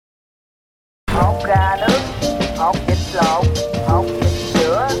Hột gà nướng, hột vịt lộn, hột vịt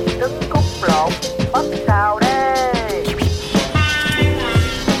sữa, trứng cút lộn, bắp xào đây.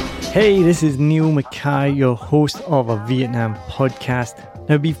 Hey, this is Neil Mackay, your host of a Vietnam podcast.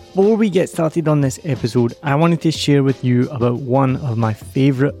 Now, before we get started on this episode, I wanted to share with you about one of my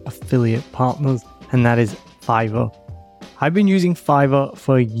favourite affiliate partners, and that is Fiverr. I've been using Fiverr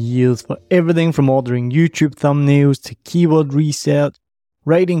for years for everything from ordering YouTube thumbnails to keyword research,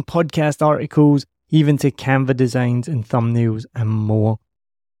 writing podcast articles, even to Canva designs and thumbnails and more.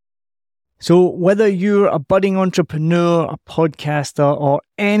 So whether you're a budding entrepreneur, a podcaster, or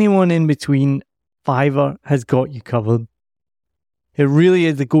anyone in between, Fiverr has got you covered. It really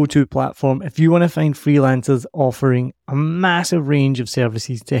is the go-to platform if you want to find freelancers offering a massive range of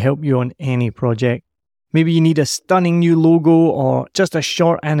services to help you on any project. Maybe you need a stunning new logo or just a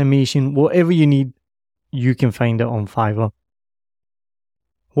short animation, whatever you need, you can find it on Fiverr.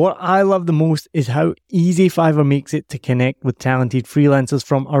 What I love the most is how easy Fiverr makes it to connect with talented freelancers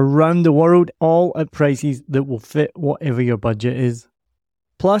from around the world, all at prices that will fit whatever your budget is.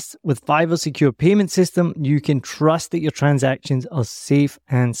 Plus, with Fiverr's secure payment system, you can trust that your transactions are safe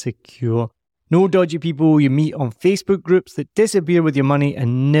and secure. No dodgy people you meet on Facebook groups that disappear with your money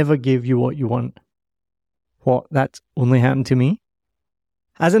and never give you what you want. What, that's only happened to me?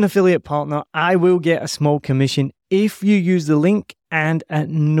 As an affiliate partner, I will get a small commission if you use the link and at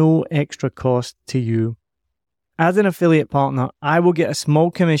no extra cost to you. As an affiliate partner, I will get a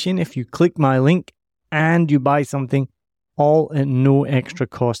small commission if you click my link and you buy something, all at no extra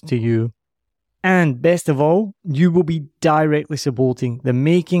cost to you. And best of all, you will be directly supporting the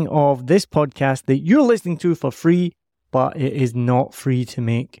making of this podcast that you're listening to for free, but it is not free to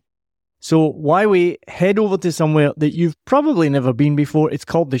make. So why wait? Head over to somewhere that you've probably never been before. It's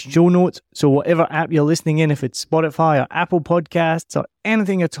called the show notes. So whatever app you're listening in, if it's Spotify or Apple Podcasts or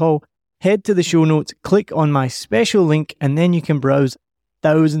anything at all, head to the show notes, click on my special link, and then you can browse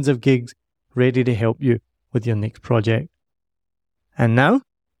thousands of gigs ready to help you with your next project. And now,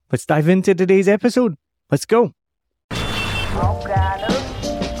 let's dive into today's episode. Let's go. Hột gà nướng,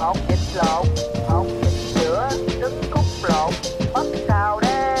 hột vịt lộn, hột vịt sữa, trứng cút lộn, bắp xào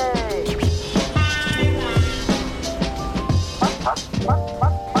đây.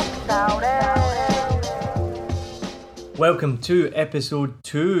 Bắp xào đây. Welcome to episode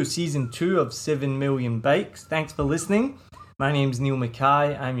 2, season 2 of 7 Million Bikes. Thanks for listening. My name's Neil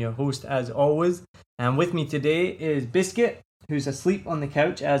Mackay. I'm your host as always. And with me today is Biscuit, who's asleep on the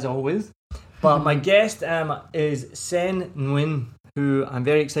couch as always. But my guest is Sen Nguyen, who I'm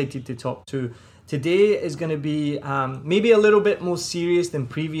very excited to talk to. Today is going to be maybe a little bit more serious than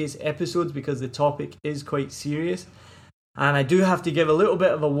previous episodes because the topic is quite serious. And I do have to give a little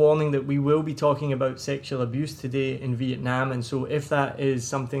bit of a warning that we will be talking about sexual abuse today in Vietnam. And so if that is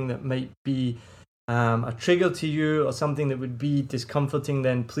something that might be a trigger to you or something that would be discomforting,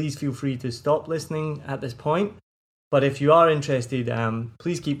 then please feel free to stop listening at this point. But if you are interested,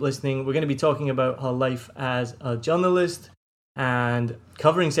 please keep listening. We're going to be talking about her life as a journalist and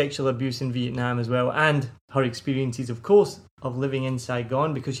covering sexual abuse in Vietnam as well, and her experiences, of course, of living in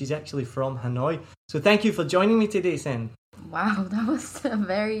Saigon because she's actually from Hanoi. So thank you for joining me today, Sen. Wow, that was a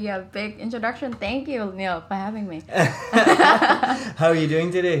very big introduction. Thank you, Neil, for having me. How are you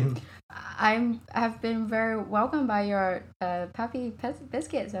doing today? I've been very welcomed by your puppy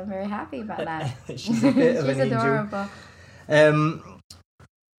Biscuits. I'm very happy about that. She's a bit of She's an adorable. angel.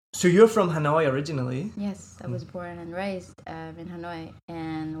 So you're from Hanoi originally? Yes, I was born and raised in Hanoi,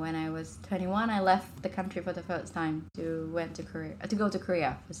 and when I was 21, I left the country for the first time to go to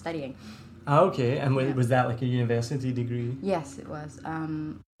Korea for studying. Oh, okay, and was that like a university degree? Yes, it was.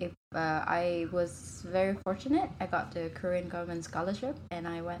 I was very fortunate. I got the Korean government scholarship, and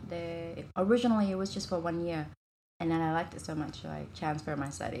I went there. Originally, it was just for 1 year, and then I liked it so much, so I transferred my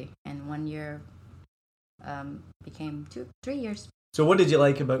study, and 1 year became 3 years. So what did you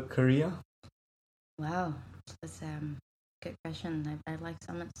like about Korea? Wow, that's a good question. I like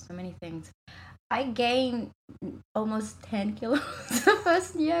so many things. I gained almost 10 kilos the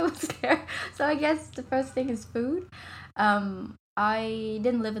first year I was there. So I guess the first thing is food. I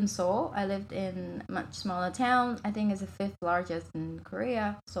didn't live in Seoul. I lived in a much smaller town. I think it's the 5th largest in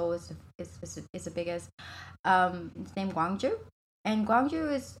Korea. Seoul is the biggest. It's named Gwangju. And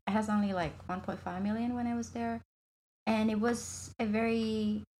Gwangju has only like 1.5 million when I was there. And it was a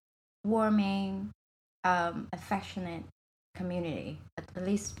very warming, affectionate community, at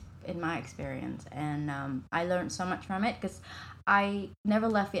least in my experience. And I learned so much from it because I never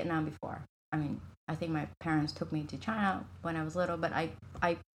left Vietnam before. I mean, I think my parents took me to China when I was little, but I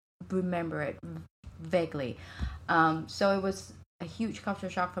remember it vaguely. So it was a huge culture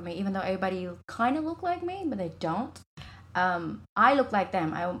shock for me, even though everybody kind of look like me, but they don't. I look like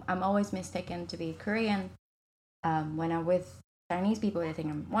them. I'm always mistaken to be Korean. When I'm with Chinese people, they think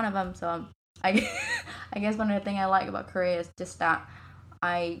I'm one of them. So I guess one of the things I like about Korea is just that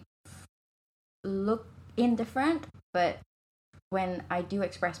I look indifferent, but when I do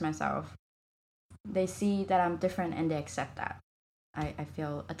express myself, they see that I'm different and they accept that. I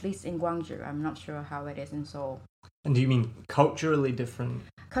feel, at least in Gwangju, I'm not sure how it is in Seoul. And do you mean culturally different?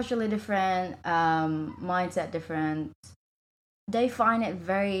 Culturally different, mindset different. They find it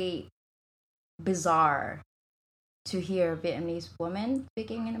very bizarre to hear a Vietnamese woman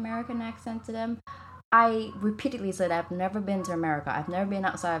speaking an American accent to them. I repeatedly said I've never been to America. I've never been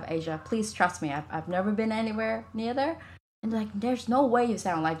outside of Asia. Please trust me. I've never been anywhere near there. And like, there's no way you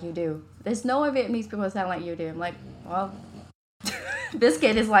sound like you do. There's no way Vietnamese people sound like you do. I'm like, well,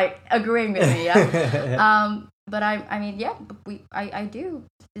 Biscuit is like agreeing with me, yeah. But I mean, yeah, I do.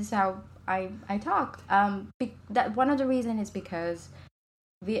 This is how I talk. That one of the reason is because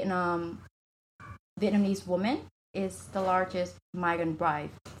Vietnamese woman is the largest migrant bride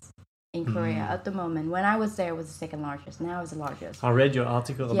in Korea at the moment. When I was there, it was the second largest. Now it's the largest. I read your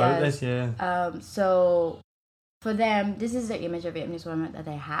article about this, yeah. So for them, this is the image of Vietnamese women that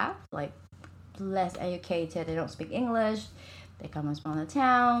they have, like less educated. They don't speak English. They come from a smaller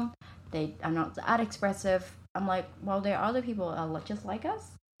town. They are not that expressive. I'm like, well, there are other people just like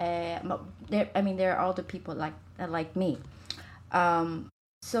us. There are other people like me.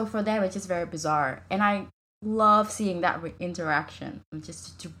 So for them, it's just very bizarre, and I love seeing that interaction,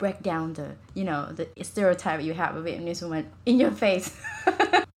 just to break down the stereotype you have of Vietnamese woman in your face.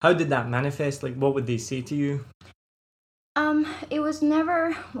 How did that manifest? Like, what would they say to you? It was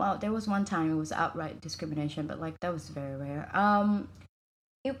never, well, there was one time it was outright discrimination, but like that was very rare. I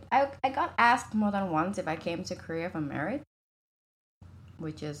got asked more than once if I came to Korea if I'm married,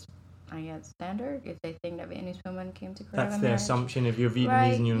 which is, I guess, standard. If they think that Vietnamese women came to Korea, that's the assumption. If you're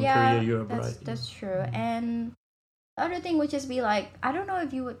Vietnamese and you're in Korea, you're a bride. That's true. And the other thing would just be like, I don't know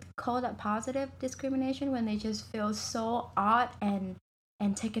if you would call that positive discrimination when they just feel so odd and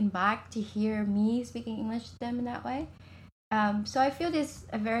taken back to hear me speaking English to them in that way. So I feel this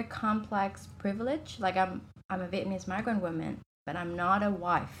a very complex privilege. Like I'm a Vietnamese migrant woman, but I'm not a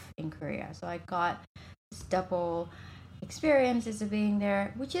wife in Korea. So I got this double experiences of being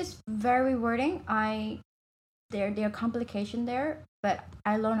there, which is very rewarding. There are complications there, but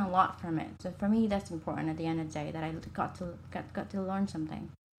I learn a lot from it. So for me, that's important at the end of the day, that I got to learn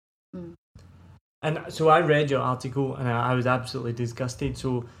something. And so I read your article and I was absolutely disgusted.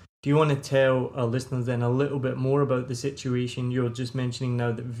 So do you want to tell our listeners then a little bit more about the situation? You're just mentioning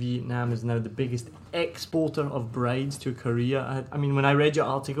now that Vietnam is now the biggest exporter of brides to Korea. I mean, when I read your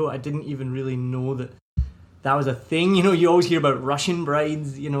article, I didn't even really know that was a thing. You know, you always hear about Russian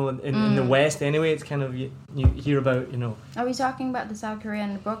brides, you know, in the West anyway. It's kind of, you hear about, you know. Are we talking about the South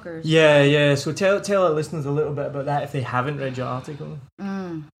Korean brokers? Yeah. So tell our listeners a little bit about that if they haven't read your article.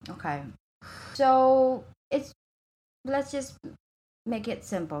 Okay. So let's just make it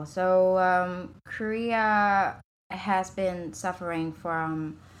simple. So Korea has been suffering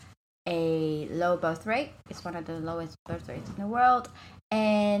from a low birth rate. It's one of the lowest birth rates in the world.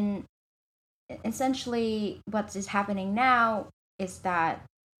 And essentially what is happening now is that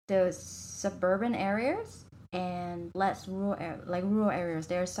the suburban areas and less rural areas,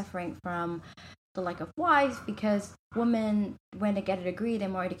 they're suffering from the lack of wives, because women, when they get a degree, they're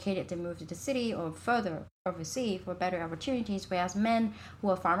more educated, they move to the city or further overseas for better opportunities, whereas men who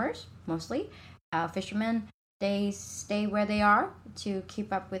are farmers, mostly fishermen, they stay where they are to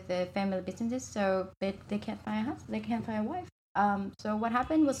keep up with the family businesses, so they can't find a husband, they can't find a wife. So what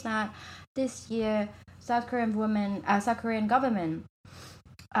happened was that this year, South Korean government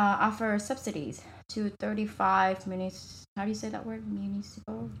offer subsidies to 35 how do you say that word?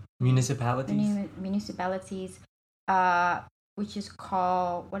 Municipalities, which is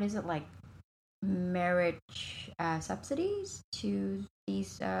called, what is it, like marriage subsidies to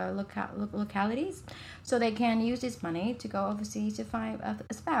these localities, so they can use this money to go overseas to find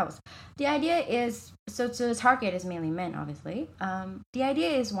a spouse. The idea is, so the target is mainly men, obviously. The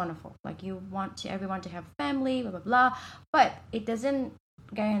idea is wonderful, like you want everyone to have a family, blah blah blah, but it doesn't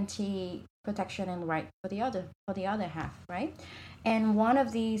guarantee protection and right for the other half, right? And one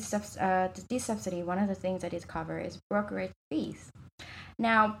of these this subsidy, one of the things that is covered is brokerage fees.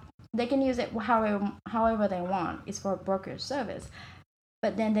 Now they can use it however they want. It's for brokerage service,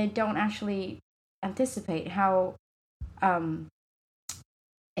 but then they don't actually anticipate how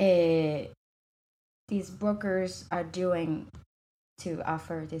these brokers are doing to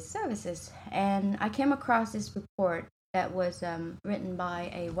offer these services. And I came across this report that was written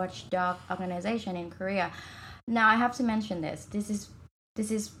by a watchdog organization in Korea. Now I have to mention this. This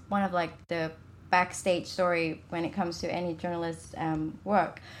is one of like the backstage story when it comes to any journalist's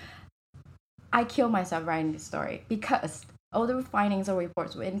work. I killed myself writing this story because all the findings or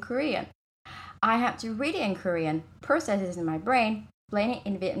reports were in Korean. I had to read it in Korean, process it in my brain, explain it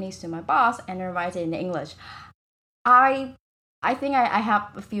in Vietnamese to my boss, and then write it in English. I think I have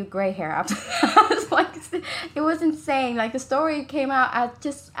a few gray hair after that. Like, it was insane. Like, the story came out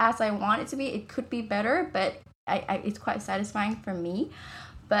just as I want it to be. It could be better, but it's quite satisfying for me.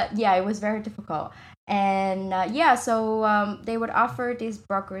 But yeah, it was very difficult. And so they would offer these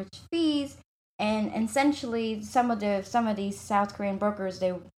brokerage fees, and essentially some of these South Korean brokers,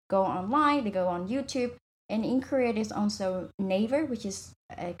 they go online, they go on YouTube, and in Korea there's also Naver, which is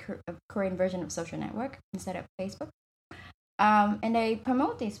a Korean version of social network instead of Facebook. And they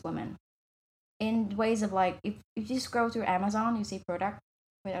promote these women in ways of like, if you scroll through Amazon, you see product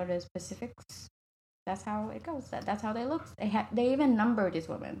without the specifics. That's how it goes. That's how they look. They even number these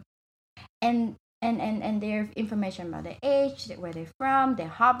women, and their information about their age, where they're from, their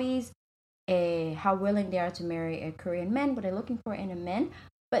hobbies, how willing they are to marry a Korean man, what they're looking for in a man.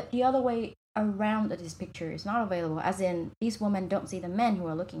 But the other way around this picture is not available, as in these women don't see the men who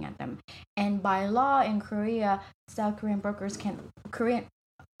are looking at them. And by law in Korea, South Korean brokers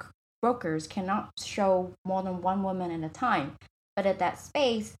cannot show more than one woman at a time. But at that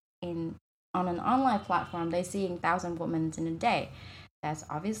space on an online platform, they're seeing 1,000 women in a day. That's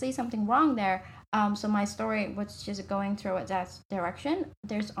obviously something wrong there. So my story was just going through that direction.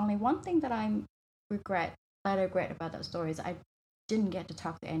 There's only one thing that I regret about that story is I didn't get to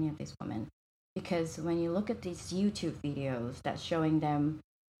talk to any of these women, because when you look at these YouTube videos that's showing them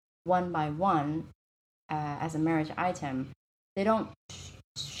one by one as a marriage item, they don't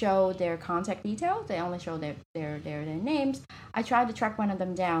show their contact details. They only show their names. I tried to track one of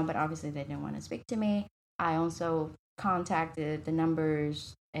them down, but obviously they didn't want to speak to me. I also contacted the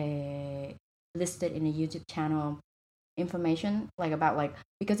numbers listed in the YouTube channel information,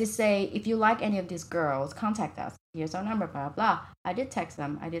 because they say, if you like any of these girls, contact us. Here's our number, blah blah. I did text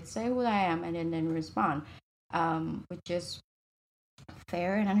them. I did say who I am, and then respond, which is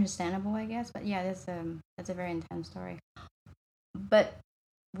fair and understandable, I guess. But yeah, that's a very intense story. But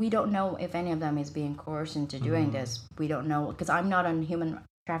we don't know if any of them is being coerced into doing this. We don't know, because I'm not a human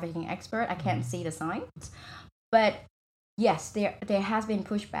trafficking expert. I can't see the signs. But yes, there has been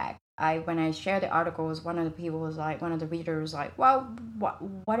pushback. When I shared the articles, one of the readers was like, well,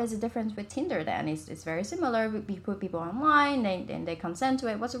 what is the difference with Tinder then? It's very similar. We put people online, and they consent to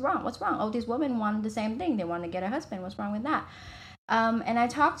it. What's wrong? Oh, these women want the same thing. They want to get a husband. What's wrong with that? And I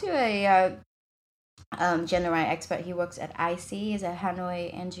talked to a gender rights expert. He works at IC, is a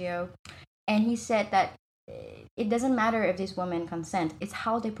Hanoi NGO, and he said that it doesn't matter if these women consent. It's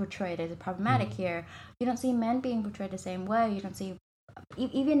how they portray it is problematic here. You don't see men being portrayed the same way. You don't see,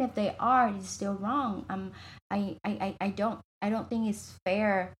 even if they are, it's still wrong. I don't think it's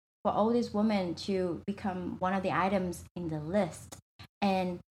fair for all these women to become one of the items in the list.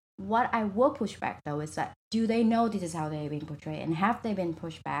 And what I will push back though is that, do they know this is how they're being portrayed, and have they been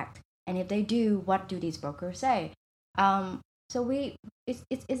pushed back? And if they do, what do these brokers say? So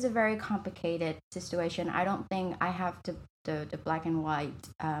it's a very complicated situation. I don't think I have the black and white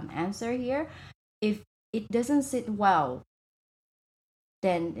answer here. If it doesn't sit well,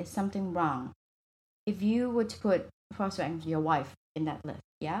 then there's something wrong. If you were to put, for example, your wife in that list,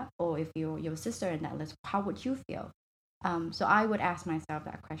 yeah, or if your sister in that list, how would you feel? So I would ask myself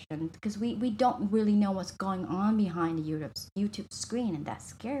that question, because we don't really know what's going on behind the YouTube screen, and that's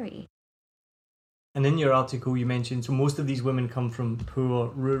scary. And in your article, you mentioned, so most of these women come from poor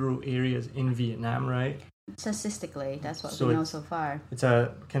rural areas in Vietnam, right? Statistically, that's what we know so far. It's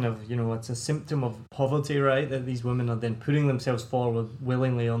a kind of, it's a symptom of poverty, right? That these women are then putting themselves forward,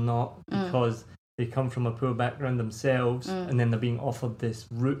 willingly or not, because they come from a poor background themselves, and then they're being offered this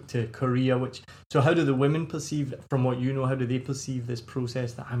route to Korea, so how do the women perceive, from what you know, how do they perceive this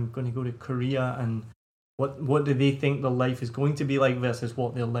process that I'm going to go to Korea, and what do they think their life is going to be like versus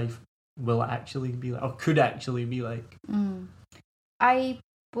what their life will actually be like, or could actually be like? I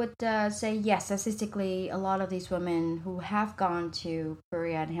would say yes, statistically, a lot of these women who have gone to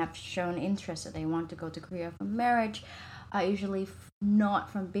Korea and have shown interest that they want to go to Korea for marriage are usually not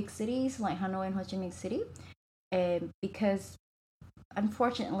from big cities like Hanoi and Ho Chi Minh City, because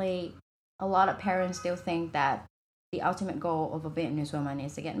unfortunately a lot of parents still think that the ultimate goal of a Vietnamese woman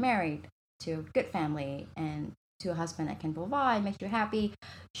is to get married to a good family and to a husband that can provide, make you happy.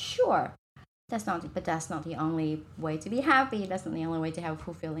 Sure, That's not the only way to be happy. That's not the only way to have a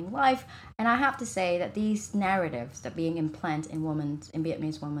fulfilling life. And I have to say that these narratives that being implanted in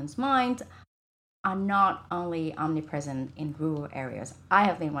Vietnamese women's mind are not only omnipresent in rural areas. I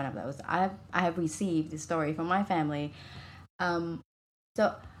have been one of those. I have received this story from my family.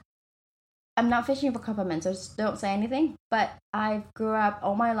 So I'm not fishing for compliments, so don't say anything. But I grew up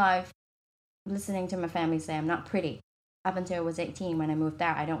all my life listening to my family say I'm not pretty. Up until I was 18 when I moved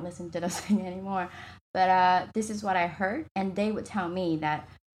out. I don't listen to those things anymore. But this is what I heard. And they would tell me that,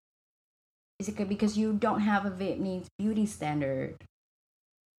 is it because you don't have a Vietnamese beauty standard?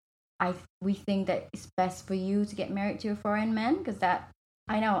 We think that it's best for you to get married to a foreign man, because that,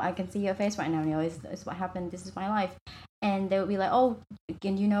 I know, I can see your face right now, it's what happened, this is my life. And they would be like, oh,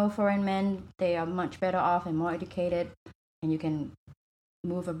 again, foreign men, they are much better off and more educated, and you can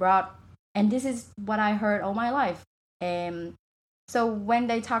move abroad. And this is what I heard all my life. So when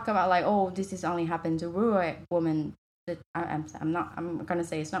they talk about like, oh, this is only happened to rural women, that I'm gonna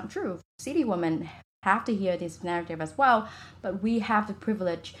say it's not true. City women have to hear this narrative as well, but we have the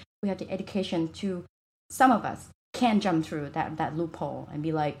privilege, we have the education to, some of us can jump through that loophole and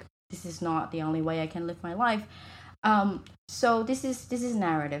be like, this is not the only way I can live my life. So this is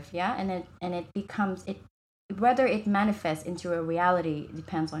narrative, yeah, and it becomes it, whether it manifests into a reality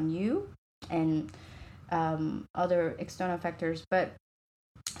depends on you and other external factors. But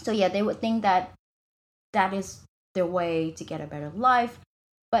so yeah, they would think that is the way to get a better life.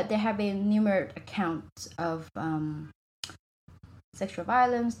 But there have been numerous accounts of sexual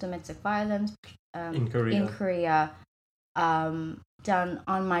violence, domestic violence in Korea done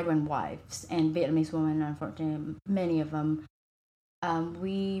on migrant wives and Vietnamese women. Unfortunately, many of them.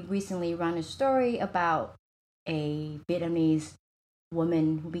 We recently ran a story about a Vietnamese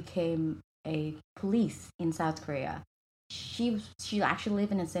woman who became a police in South Korea. She actually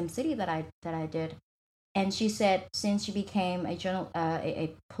lived in the same city that I did, and she said since she became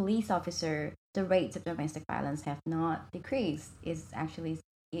a police officer, the rates of domestic violence have not decreased. It's actually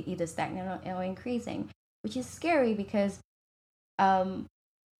either stagnant or increasing, which is scary because a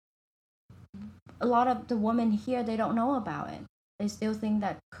lot of the women here, they don't know about it. They still think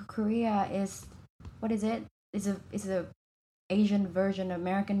that Korea is, what is it? It's a Asian version of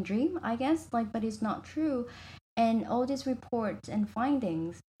American dream, I guess. But it's not true. And all these reports and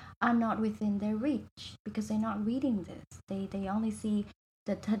findings are not within their reach because they're not reading this. They only see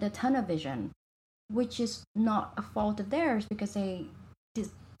the tunnel vision, which is not a fault of theirs because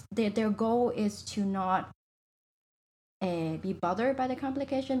their goal is to not be bothered by the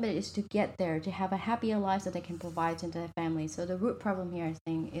complication, but it's to get there, to have a happier life that they can provide to their family. So the root problem here, I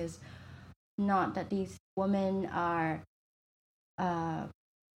think, is not that these women are, how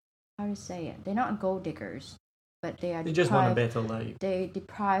to say it, they're not gold diggers, but they just want a better life. They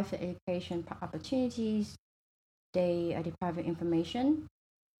deprive of education opportunities, they are deprived of information,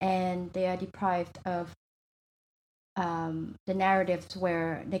 and they are deprived of the narratives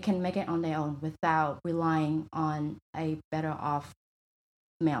where they can make it on their own without relying on a better off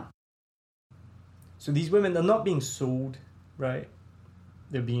male. So these women, they're not being sold, right?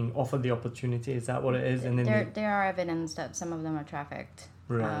 They're being offered the opportunity. Is that what it is? And then there are evidence that some of them are trafficked.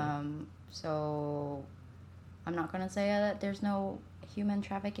 Right. So I'm not going to say that there's no human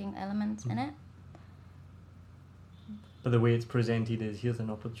trafficking elements in it. But the way it's presented is, here's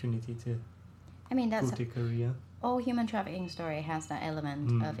an opportunity to that's go to Korea. All human trafficking story has that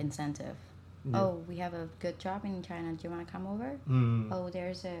element of incentive. Yeah. Oh, we have a good job in China. Do you want to come over? Oh,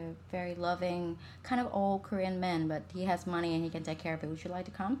 there's a very loving, kind of old Korean man, but he has money and he can take care of it. Would you like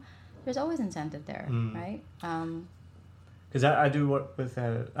to come? There's always incentive there, right? Because I do work with,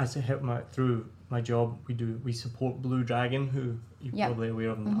 through my job, we support Blue Dragon, who you're probably aware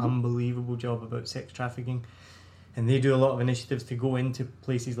of, an unbelievable job about sex trafficking. And they do a lot of initiatives to go into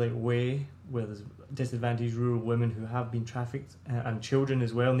places like Hue, where there's disadvantaged rural women who have been trafficked, and children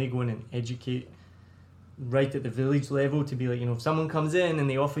as well, and they go in and educate right at the village level to be like, if someone comes in and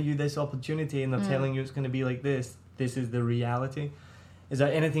they offer you this opportunity and they're telling you it's going to be like this is the reality. Is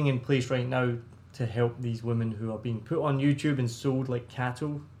there anything in place right now to help these women who are being put on YouTube and sold like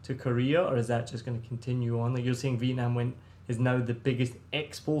cattle to Korea, or is that just going to continue on? Like you're saying, Vietnam is now the biggest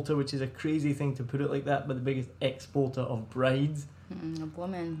exporter, which is a crazy thing to put it like that, but the biggest exporter of brides, of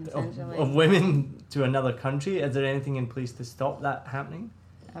women, essentially. Of women to another country. Is there anything in place to stop that happening?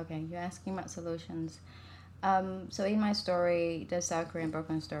 Okay, you're asking about solutions. So in my story, the South Korean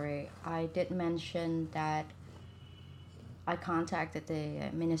Brooklyn story, I did mention that I contacted the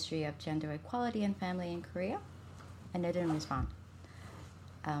Ministry of Gender Equality and Family in Korea, and they didn't respond,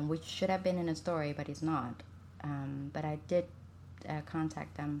 which should have been in the story, but it's not. But I did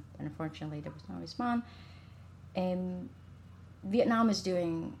contact them, and unfortunately there was no response. Vietnam is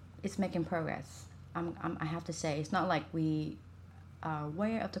making progress. I have to say, it's not like we are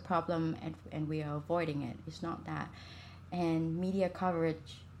aware of the problem and we are avoiding it. It's not that. And media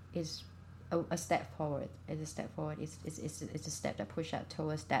coverage is a step forward. It's a step forward. It's a step that pushes us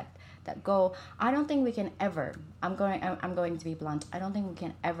towards that goal. I don't think we can ever. I'm going to be blunt. I don't think we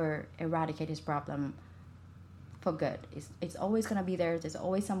can ever eradicate this problem for good. It's always gonna be there. There's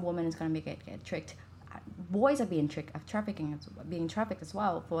always some woman who's gonna get tricked. Boys are being tricked, being trafficked as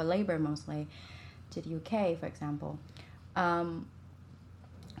well for labor, mostly to the UK, for example.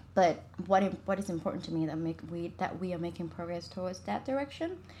 But what is important to me that we are making progress towards that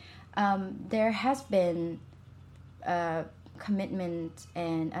direction. There has been commitment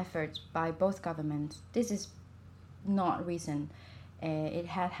and efforts by both governments. This is not recent. It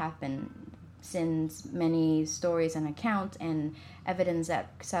had happened since many stories and accounts and evidence that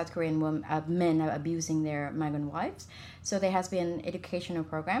South Korean men are abusing their migrant wives. So there has been educational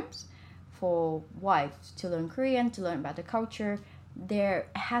programs for wives to learn Korean, to learn about the culture. There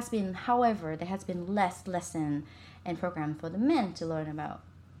has been less lesson and program for the men to learn about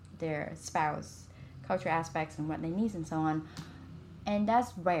their spouse, cultural aspects and what they need and so on. And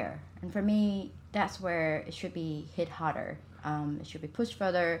that's rare. And for me, that's where it should be hit harder. It should be pushed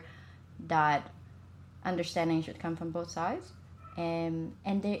further. That understanding should come from both sides. And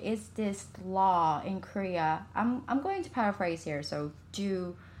there is this law in Korea. I'm going to paraphrase here, so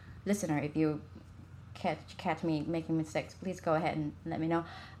do, listener, if you catch me making mistakes, please go ahead and let me know.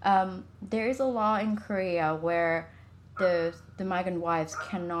 There is a law in Korea where the migrant wives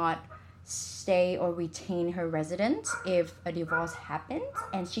cannot stay or retain her residence if a divorce happens,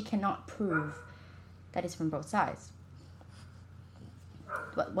 and she cannot prove that it's from both sides.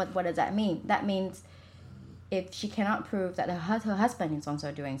 What does that mean? That means if she cannot prove that her husband is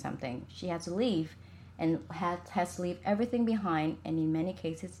also doing something, she has to leave and has to leave everything behind, and in many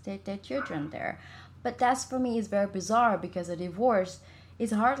cases their children there. But that's, for me, is very bizarre, because a divorce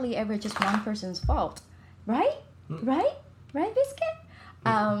is hardly ever just one person's fault, right? Right, Biscuit?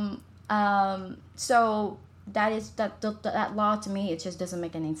 So that law, to me, it just doesn't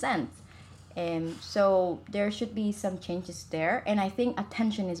make any sense. So there should be some changes there, and I think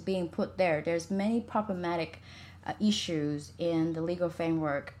attention is being put there. There's many problematic issues in the legal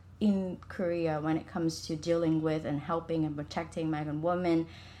framework in Korea when it comes to dealing with and helping and protecting migrant women.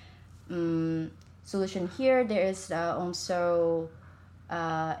 Solution here, there is also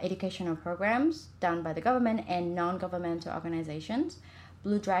educational programs done by the government and non-governmental organizations.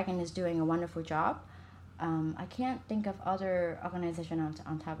 Blue Dragon is doing a wonderful job. I can't think of other organizations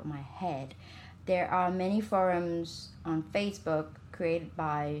on top of my head. There are many forums on Facebook created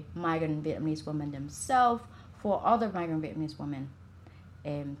by migrant Vietnamese women themselves for other migrant Vietnamese women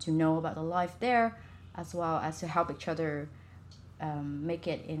to know about the life there, as well as to help each other make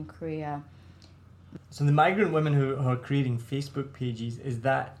it in Korea. So the migrant women who are creating Facebook pages, is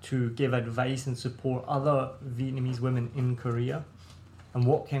that to give advice and support other Vietnamese women in Korea? And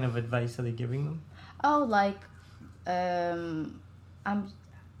what kind of advice are they giving them? Oh, like, I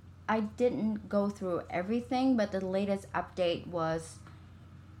didn't go through everything, but the latest update was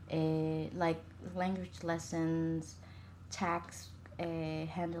like language lessons, tax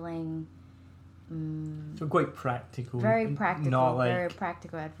handling. So quite practical. Very practical, like, very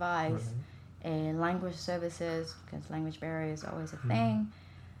practical advice. Right. Language services, because language barrier is always a thing.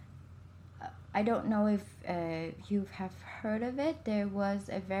 I don't know if you have heard of it. There was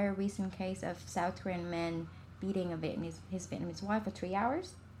a very recent case of South Korean man beating his Vietnamese wife for 3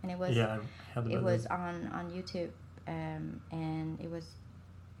 hours, and it was on YouTube, and it was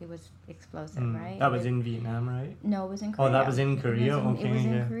explosive, right? That was in Vietnam, right? No, it was in Korea. Oh, that was in Korea. It was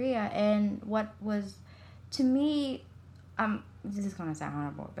in Korea, and what was, to me, this is gonna sound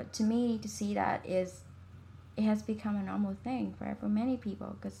horrible, but to me, to see that it has become a normal thing for many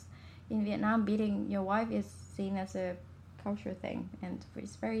people, because in Vietnam, beating your wife is seen as a cultural thing, and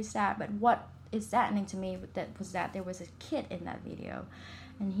it's very sad. But what is saddening to me was that there was a kid in that video,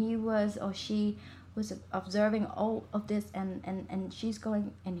 and she was observing all of this, and she's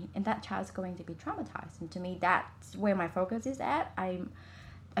going, and that child's going to be traumatized. And to me, that's where my focus is at.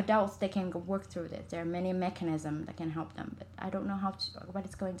 Adults, they can work through this. There are many mechanisms that can help them, but I don't know what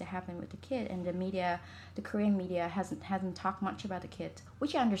is going to happen with the kid. And the media, the Korean media, hasn't talked much about the kid,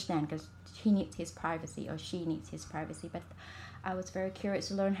 which I understand, because he needs his privacy, or she needs his privacy. But I was very curious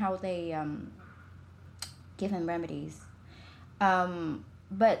to learn how they give him remedies. So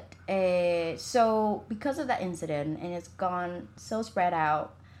because of that incident, and it's gone so spread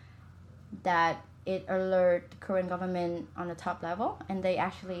out, that it alert the Korean government on the top level, and they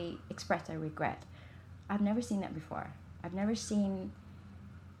actually express their regret. I've never seen that before. I've never seen,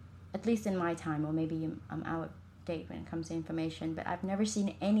 at least in my time, or maybe I'm out of date when it comes to information, but I've never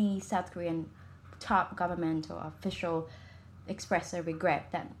seen any South Korean top government or official express their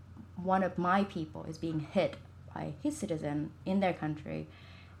regret that one of my people is being hit by his citizen in their country.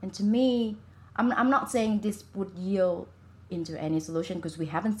 And to me, I'm not saying this would yield into any solution because we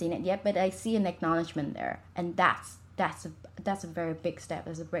haven't seen it yet, but I see an acknowledgement there, and that's a very big step.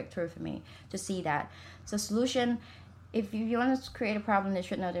 That's a breakthrough for me to see that. So solution, if you want to create a problem, they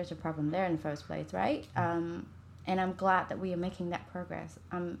should know there's a problem there in the first place, right? And I'm glad that we are making that progress.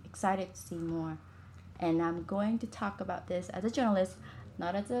 I'm excited to see more, and I'm going to talk about this as a journalist,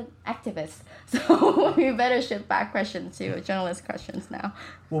 not as an activist. So we better shift back questions to journalist questions now.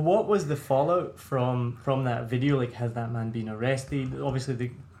 Well, what was the fallout from that video? Like, has that man been arrested? Obviously,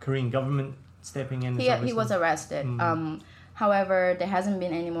 the Korean government stepping in. He was arrested. However, there hasn't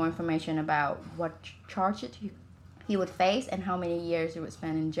been any more information about what charges he would face and how many years he would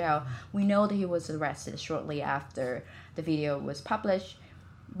spend in jail. We know that he was arrested shortly after the video was published,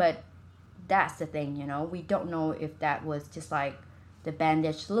 but that's the thing, you know. We don't know if that was just like the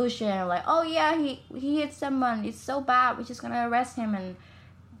bandage solution, like, oh yeah, he hit someone, it's so bad, we're just gonna arrest him, and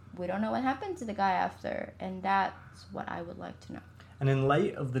we don't know what happened to the guy after, and that's what I would like to know. And in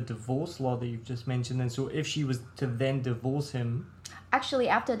light of the divorce law that you've just mentioned, and so if she was to then divorce him... Actually,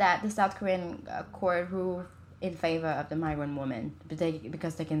 after that, the South Korean court ruled in favor of the migrant woman,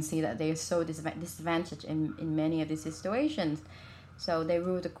 because they can see that they are so disadvantaged in many of these situations. So they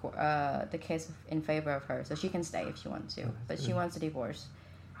ruled the case in favor of her, so she can stay if she wants to, but she wants a divorce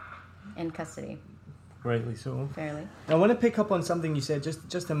in custody. Rightly so. Fairly. I want to pick up on something you said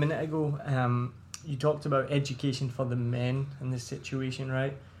just a minute ago. You talked about education for the men in this situation,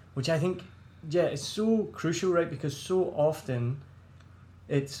 right? Which I think, is so crucial, right? Because so often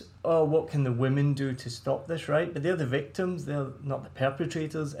it's, oh, what can the women do to stop this, right? But they're the victims, they're not the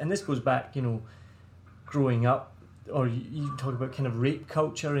perpetrators. And this goes back, growing up. Or you talk about kind of rape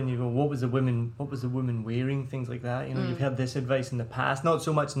culture, and you go, what was the woman wearing, things like that. You've heard this advice in the past, not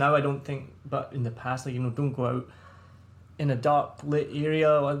so much now, I don't think, but in the past, like, don't go out in a dark lit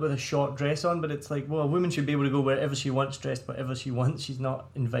area with a short dress on. But it's like, well, a woman should be able to go wherever she wants, dressed whatever she wants. She's not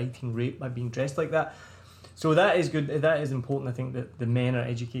inviting rape by being dressed like that. So that is good. That is important. I think that the men are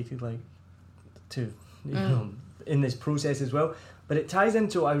educated, like, to in this process as well. But it ties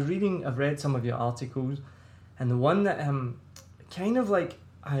into, I've read some of your articles. And the one that kind of like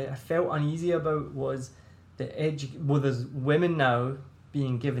I felt uneasy about was there's women now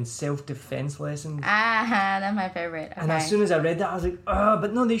being given self-defense lessons. That's my favorite. Okay. And as soon as I read that, I was like,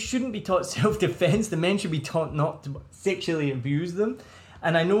 but no, they shouldn't be taught self-defense. The men should be taught not to sexually abuse them.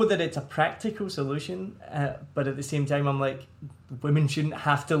 And I know that it's a practical solution, but at the same time, I'm like, women shouldn't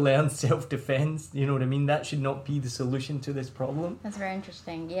have to learn self-defense. You know what I mean? That should not be the solution to this problem. That's very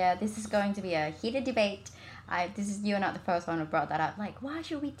interesting. Yeah, this is going to be a heated debate. You're not the first one who brought that up. Like, why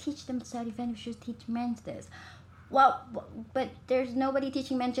should we teach them self-defense? We should teach men this. Well, but there's nobody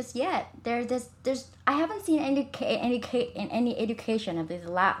teaching men just yet. I haven't seen any education of this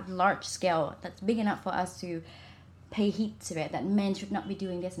large scale that's big enough for us to pay heed to it, that men should not be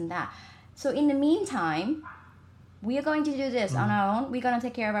doing this and that. So in the meantime, we are going to do this on our own. We're going to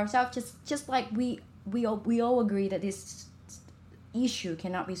take care of ourselves. Just like we all agree that this issue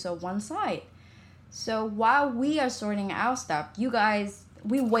cannot be so one side. So while we are sorting out stuff,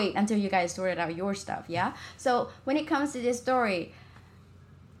 we wait until you guys sorted out your stuff, yeah? So when it comes to this story,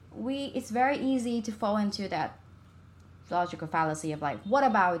 it's very easy to fall into that logical fallacy of like, what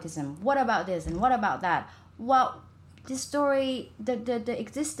about autism? What about this and what about that? Well, this story, the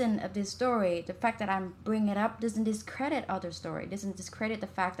existence of this story, the fact that I'm bringing it up doesn't discredit other story, doesn't discredit the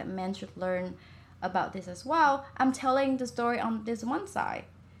fact that men should learn about this as well. I'm telling the story on this one side.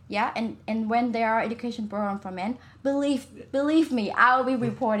 Yeah, and when there are education programs for men, believe me, I'll be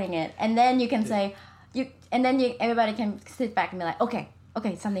reporting it, and then you can say, everybody can sit back and be like, okay,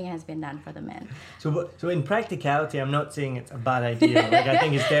 something has been done for the men. So in practicality, I'm not saying it's a bad idea. Like, I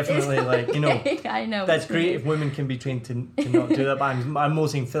think it's definitely I know that's great if women can be trained to not do that. But I'm more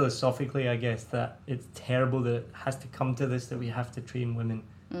saying philosophically, I guess, that it's terrible that it has to come to this, that we have to train women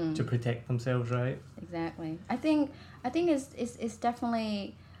to protect themselves, right? Exactly. I think it's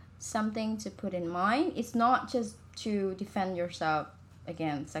definitely something to put in mind. It's not just to defend yourself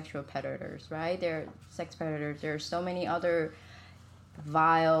against sexual predators, right? There are sex predators. There are so many other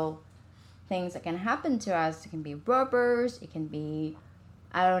vile things that can happen to us. It can be robbers. It can be,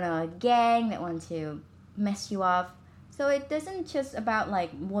 a gang that want to mess you up. So it isn't just about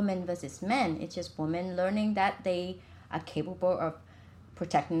like women versus men. It's just women learning that they are capable of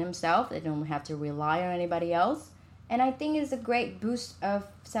protecting themselves. They don't have to rely on anybody else. And I think it's a great boost of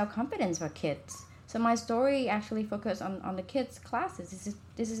self-confidence for kids. So my story actually focused on the kids' classes.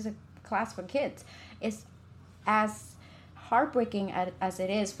 This is a class for kids. It's as heartbreaking as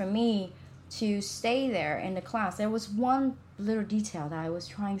it is for me to stay there in the class. There was one little detail that I was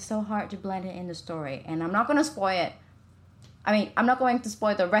trying so hard to blend it in the story. And I'm not going to spoil it. I mean, I'm not going to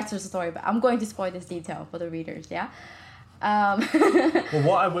spoil the rest of the story, but I'm going to spoil this detail for the readers, yeah? Well,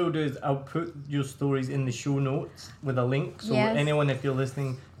 what I will do is I'll put your stories in the show notes with a link. So Yes. anyone, if you're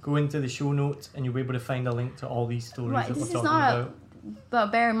listening, go into the show notes and you'll be able to find a link to all these stories Right, that we're this is talking not about.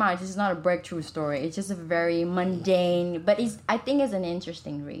 but bear in mind, this is not a breakthrough story. It's just a very mundane, but I think it's an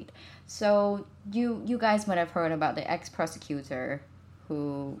interesting read. So you guys might have heard about the ex-prosecutor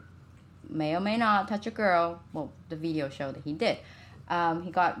who may or may not touch a girl. Well, the video showed that he did.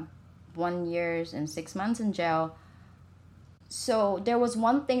 He got 1 year and 6 months in jail. So there was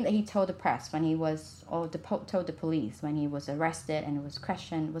one thing that he told the press when he was, told the police when he was arrested and was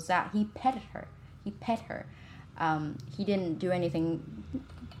questioned, was that he petted her. He pet her. He didn't do anything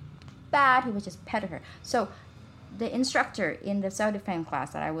bad. He was just petted her. So the instructor in the self-defense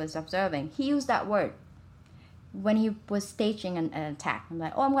class that I was observing, he used that word when he was staging an attack. I'm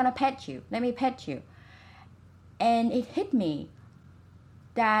like, oh, I'm gonna pet you. Let me pet you. And it hit me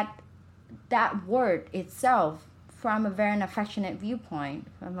that word itself, from a very affectionate viewpoint,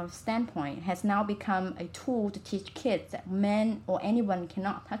 from a standpoint, has now become a tool to teach kids that men or anyone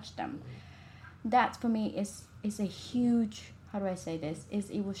cannot touch them. That for me is a huge, how do I say this?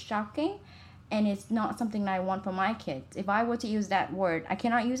 It was shocking, and it's not something that I want for my kids. If I were to use that word, I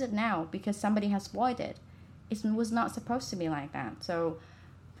cannot use it now because somebody has spoiled it. It was not supposed to be like that. So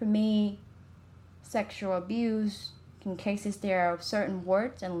for me, sexual abuse, in cases there are certain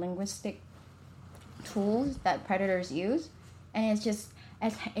words and linguistic tools that predators use, and it's just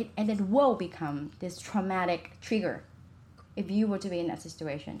and it will become this traumatic trigger if you were to be in that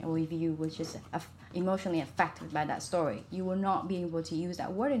situation, or if you were just emotionally affected by that story. You will not be able to use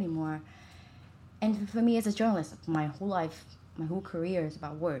that word anymore. And for me as a journalist, my whole life, my whole career is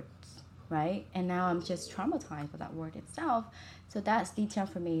about words, right? And now I'm just traumatized with that word itself. So that's detail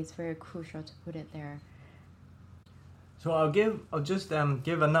for me. It's very crucial to put it there. So I'll just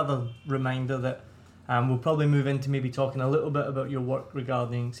give another reminder that we'll probably move into maybe talking a little bit about your work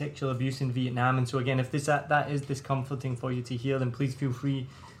regarding sexual abuse in Vietnam. And so again, if that is discomforting for you to hear, then please feel free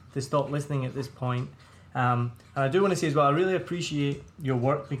to stop listening at this point. And I do want to say as well, I really appreciate your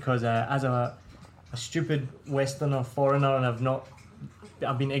work because as a stupid Westerner foreigner, and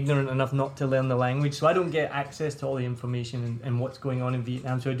I've been ignorant enough not to learn the language, so I don't get access to all the information and what's going on in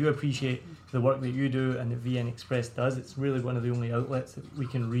Vietnam. So I do appreciate the work that you do and that VN Express does. It's really one of the only outlets that we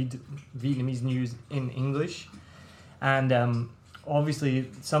can read Vietnamese news in English. And obviously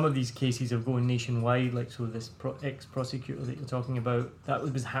some of these cases are going nationwide, like so this ex-prosecutor that you're talking about, that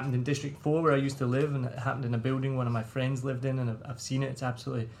was happened in District 4 where I used to live, and it happened in a building one of my friends lived in, and I've seen it. It's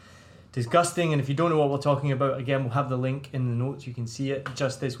absolutely disgusting. And if you don't know what we're talking about, again, we'll have the link in the notes. You can see it.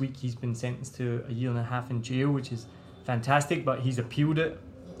 Just this week he's been sentenced to 1.5 years in jail, which is fantastic, but he's appealed it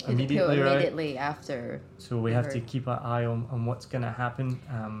immediately after. So we have to keep an eye on what's going to happen.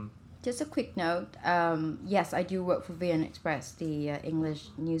 Just a quick note. Yes, I do work for VN Express, the English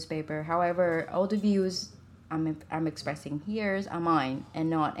newspaper. However, all the views I'm expressing here are mine and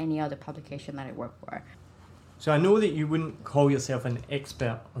not any other publication that I work for. So I know that you wouldn't call yourself an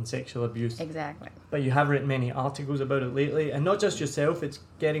expert on sexual abuse. Exactly. But you have written many articles about it lately, and not just yourself, it's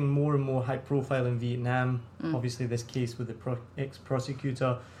getting more and more high profile in Vietnam. Obviously this case with the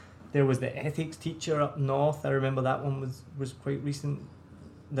ex-prosecutor. There was the ethics teacher up north. I remember that one was quite recent.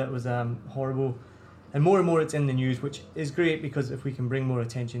 That was horrible. And more it's in the news, which is great because if we can bring more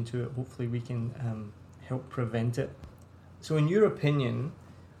attention to it, hopefully we can help prevent it. So in your opinion,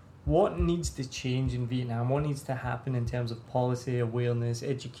 what needs to change in Vietnam? What needs to happen in terms of policy, awareness,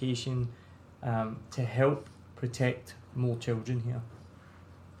 education, to help protect more children here?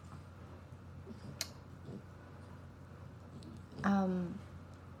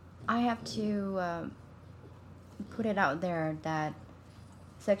 I have to put it out there that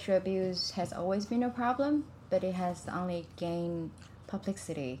sexual abuse has always been a problem, but it has only gained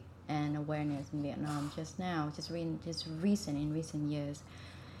publicity and awareness in Vietnam in recent years.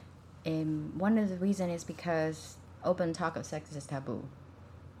 One of the reasons is because open talk of sex is taboo.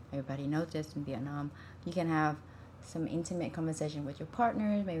 Everybody knows this in Vietnam. You can have some intimate conversation with your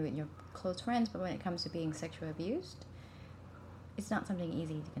partner, maybe with your close friends, but when it comes to being sexually abused, it's not something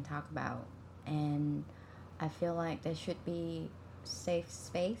easy you can talk about. And I feel like there should be safe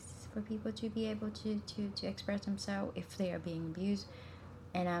space for people to be able to express themselves if they are being abused.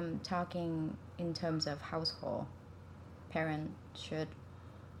 And I'm talking in terms of household. Parent should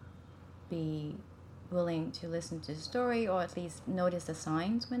be willing to listen to the story, or at least notice the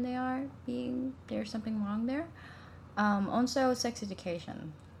signs when there's something wrong there. Also, sex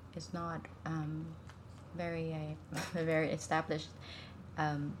education is not a very established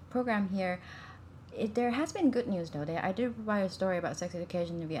program here. There has been good news though. I did provide a story about sex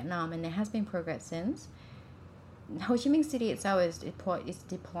education in Vietnam, and there has been progress since. Ho Chi Minh City itself is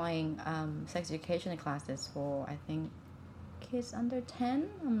deploying sex education classes for, I think, kids under 10.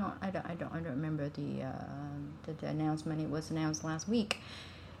 I don't remember the announcement. It was announced last week,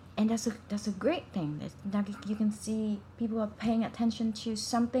 and that's a great thing. That you can see people are paying attention to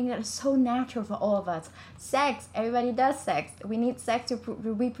something that is so natural for all of us. Sex. Everybody does sex. We need sex to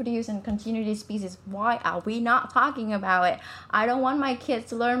reproduce and continue this species. Why are we not talking about it? I don't want my kids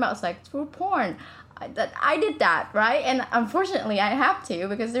to learn about sex through porn. I did that, right? And unfortunately I have to,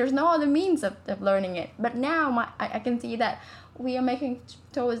 because there's no other means of learning it. But now I can see that we are making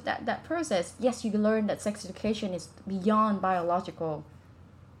towards that process. Yes, you learn that sex education is beyond biological,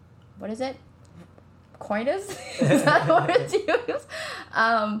 what is it? Coitus? Is that the word to use?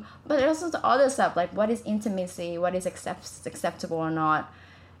 But there's also other stuff, like what is intimacy, what is acceptable or not.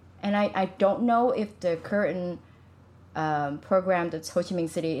 And I don't know if the current program that Ho Chi Minh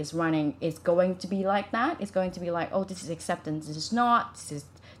City is running is going to be like that. It's going to be like, oh, this is acceptance, this is not.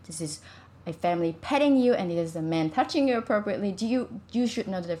 This is a family petting you, and it is a man touching you appropriately. You should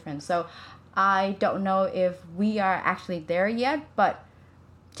know the difference. So I don't know if we are actually there yet, but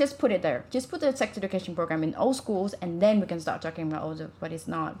just put it there. Just put the sex education program in all schools, and then we can start talking about what is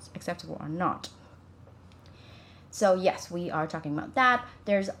not acceptable or not. So yes, we are talking about that.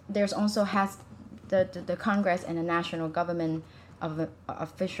 There's also the Congress and the national government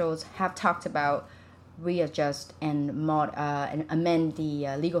officials have talked about readjust and amend the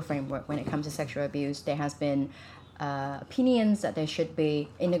legal framework when it comes to sexual abuse. There has been opinions that there should be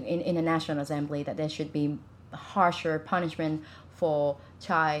in the National Assembly that there should be harsher punishment for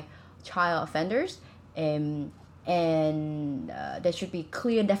child offenders, and there should be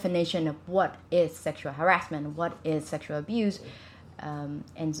clear definition of what is sexual harassment, what is sexual abuse, and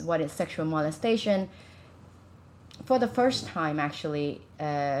what is sexual molestation. For the first time, actually,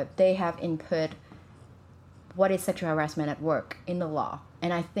 they have input what is sexual harassment at work in the law.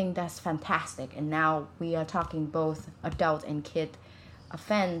 And I think that's fantastic. And now we are talking both adult and kid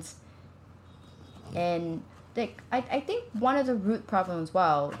offense. And I think one of the root problems as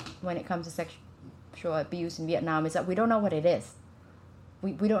well when it comes to sexual abuse in Vietnam is that we don't know what it is.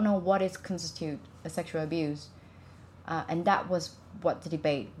 We don't know what is constitute a sexual abuse. And that was what the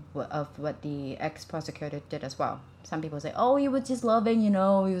debate of what the ex-prosecutor did as well. Some people say, oh, he was just loving, he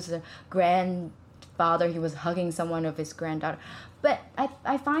was a grandfather, he was hugging someone of his granddaughter. But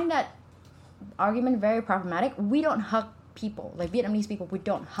I find that argument very problematic. We don't hug people, like Vietnamese people, we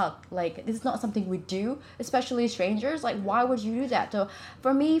don't hug. Like, this is not something we do, especially strangers. Like, why would you do that? So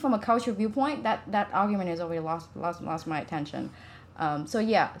for me, from a cultural viewpoint, that argument has already lost my attention.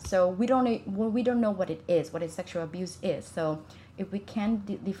 So we don't know what it is, what sexual abuse is. So if we can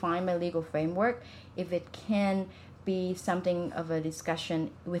define a legal framework, if it can be something of a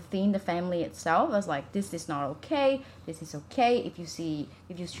discussion within the family itself, as like, this is not okay, this is okay, if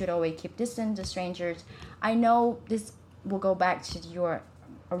you should always keep distance to strangers. I know this will go back to your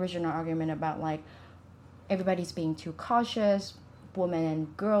original argument about like everybody's being too cautious, women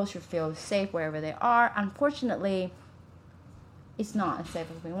and girls should feel safe wherever they are. Unfortunately, it's not as safe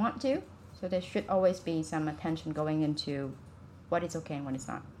as we want to. So there should always be some attention going into what is okay and what is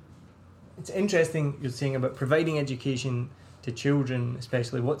not. It's interesting you're saying about providing education to children,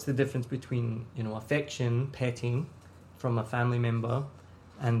 especially. What's the difference between, affection, petting from a family member,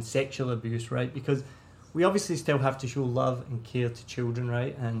 and sexual abuse, right? Because we obviously still have to show love and care to children,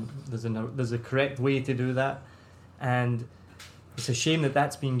 right? And there's a correct way to do that. And it's a shame that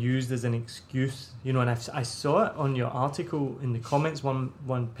that's being used as an excuse, and I saw it on your article in the comments.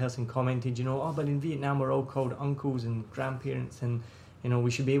 One person commented, but in Vietnam we're all called uncles and grandparents, and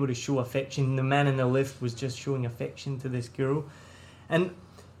we should be able to show affection. The man in the lift was just showing affection to this girl, and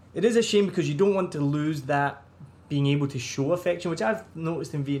it is a shame because you don't want to lose that being able to show affection, which I've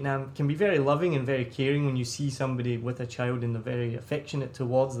noticed in Vietnam can be very loving and very caring when you see somebody with a child and they're very affectionate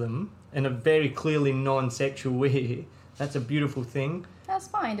towards them in a very clearly non-sexual way. That's a beautiful thing. That's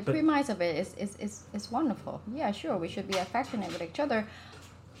fine. The premise of it is wonderful. Yeah, sure, we should be affectionate with each other.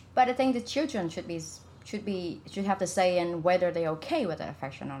 But I think the children should be should have the say in whether they're okay with that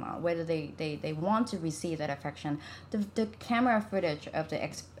affection or not, whether they want to receive that affection. The camera footage of the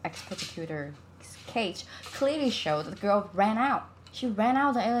ex-prosecutor case clearly showed that the girl ran out. She ran out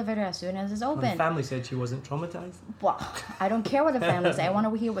of the elevator as soon as it's open. The family said she wasn't traumatized. Well, I don't care what the family say. I want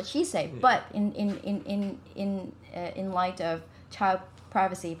to hear what she said. But in light of child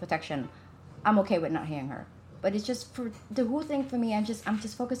privacy protection, I'm okay with not hearing her. But it's just for the whole thing for me. I'm just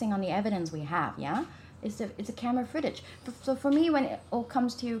focusing on the evidence we have. Yeah, it's a camera footage. So for me, when it all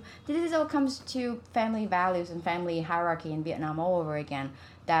comes to family values and family hierarchy in Vietnam all over again,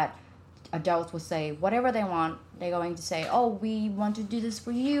 that adults will say whatever they want. They're going to say, "Oh, we want to do this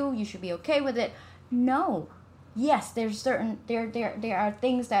for you. You should be okay with it." No, yes, there are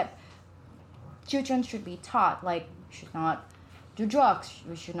things that children should be taught, like you should not do drugs.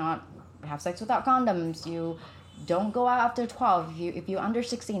 You should not have sex without condoms. You don't go out after 12. If you're under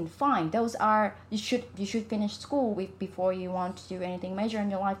 16, fine. Those are you should finish school before you want to do anything major in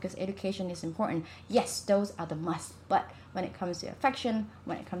your life, because education is important. Yes, those are the must. But when it comes to affection,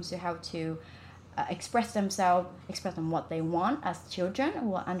 when it comes to how to express them what they want as children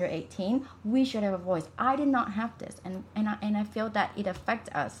who are under 18, we should have a voice. I did not have this, and I feel that it affects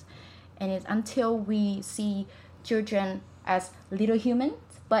us, and it's until we see children as little humans,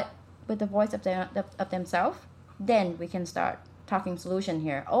 but with the voice of themselves, then we can start talking solution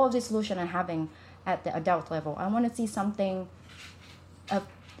here. All of the solution I'm having at the adult level, I want to see something of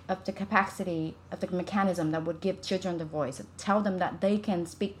the capacity of the mechanism that would give children the voice, tell them that they can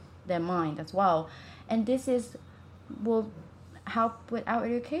speak their mind as well. And this will help with our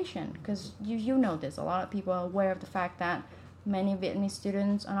education, because you know this, a lot of people are aware of the fact that many Vietnamese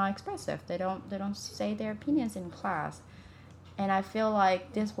students are not expressive. They don't say their opinions in class, and I feel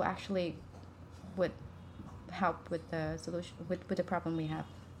like this will actually would help with the solution with the problem we have.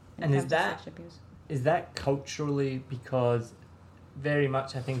 And is that culturally, because very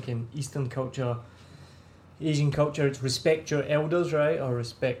much I think in Eastern culture, Asian culture, it's respect your elders, right? Or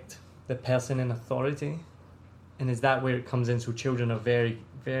respect the person in authority. And is that where it comes in? So children are very,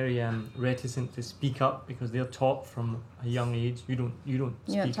 very reticent to speak up because they're taught from a young age. You don't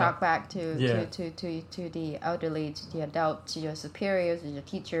speak talk up. Back to the elderly, to the adult, to your superiors, to your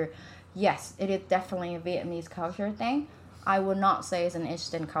teacher. Yes, it is definitely a Vietnamese culture thing. I would not say it's an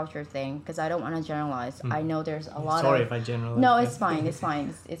Eastern culture thing, because I don't want to generalize. I know there's a lot Sorry if I generalize. No, it's fine. It's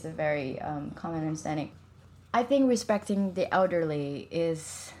fine. It's a very common understanding. I think respecting the elderly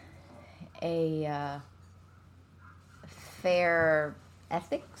is a fair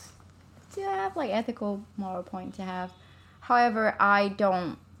ethics to have, like ethical moral point to have. However, I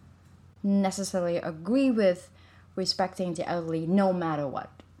don't necessarily agree with respecting the elderly no matter what.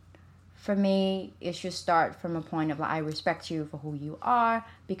 For me, it should start from a point of like, I respect you for who you are,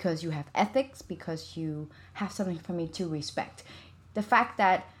 because you have ethics, because you have something for me to respect. The fact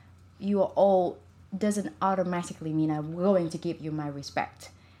that you are old doesn't automatically mean I'm going to give you my respect.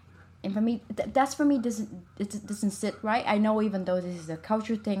 And for me, that's for me doesn't sit right. I know even though this is a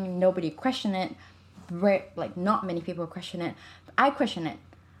culture thing, nobody question it. Like not many people question it. But I question it.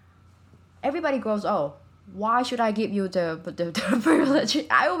 Everybody goes, oh, why should I give you the privilege?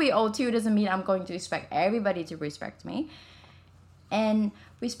 I will be old too. Doesn't mean I'm going to expect everybody to respect me. And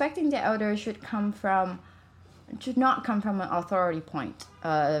respecting the elder should not come from an authority point,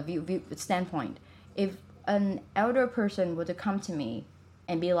 standpoint. If an elder person were to come to me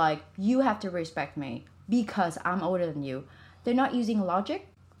and be like, you have to respect me because I'm older than you, they're not using logic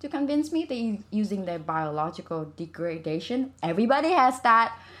to convince me. They're using their biological degradation. Everybody has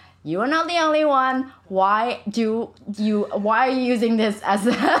that. You are not the only one. Why are you using this as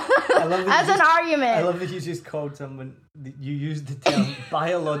an argument? I love that you just called someone. You used the term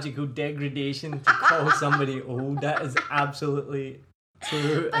biological degradation to call somebody old. That is absolutely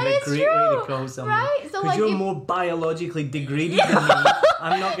true, but and a great way to call someone. Right? So because like you're more biologically degraded than me.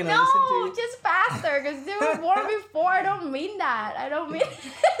 I'm not going to listen to you. No, just faster, because you were born before. I don't mean that. I don't mean...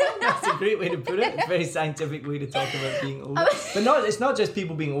 That's a great way to put it. It's a very scientific way to talk about being older. But it's not just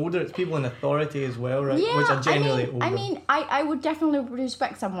people being older, it's people in authority as well, right? Yeah, which are generally older. I mean, I would definitely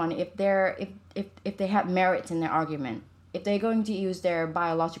respect someone if they have merits in their argument. If they're going to use their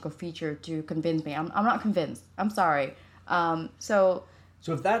biological feature to convince me, I'm not convinced. I'm sorry. So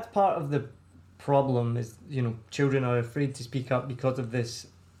if that's part of the problem, is children are afraid to speak up because of this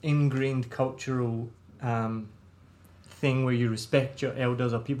ingrained cultural thing where you respect your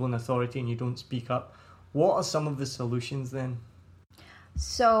elders or people in authority and you don't speak up. What are some of the solutions then?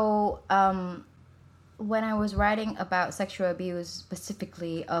 So when I was writing about sexual abuse,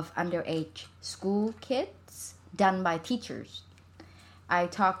 specifically of underage school kids done by teachers, I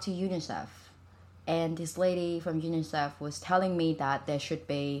talked to UNICEF, And this lady from UNICEF was telling me that there should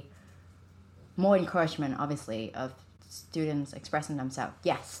be more encouragement, obviously, of students expressing themselves.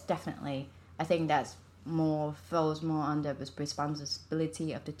 Yes, definitely. I think that's falls more under the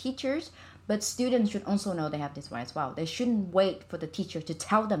responsibility of the teachers. But students should also know they have this right as well. They shouldn't wait for the teacher to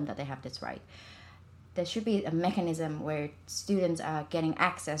tell them that they have this right. There should be a mechanism where students are getting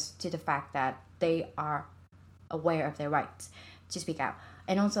access to the fact that they are aware of their rights to speak out.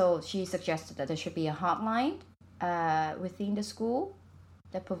 And also, she suggested that there should be a hotline within the school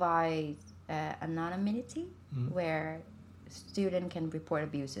that provides anonymity, where student can report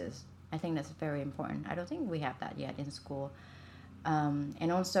abuses. I think that's very important. I don't think we have that yet in school.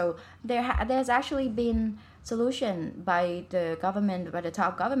 And also, there's actually been solution by the government, by the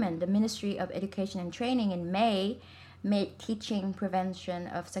top government. The Ministry of Education and Training in May made teaching prevention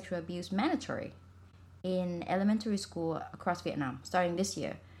of sexual abuse mandatory in elementary school across Vietnam, starting this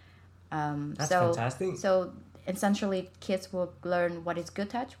year. That's fantastic. So essentially, kids will learn what is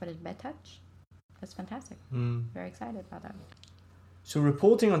good touch, what is bad touch. That's fantastic. Very excited about that. So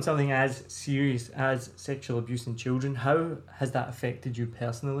reporting on something as serious as sexual abuse in children, how has that affected you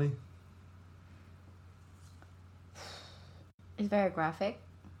personally? It's very graphic.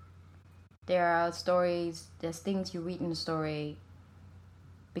 There are stories, there's things you read in the story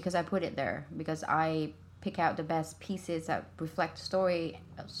because I put it there, because I pick out the best pieces that reflect the story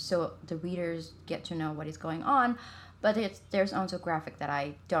so the readers get to know what is going on, but there's also graphic that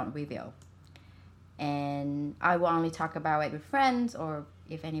I don't reveal. And I will only talk about it with friends, or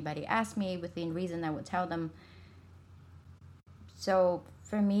if anybody asks me within reason, I would tell them. So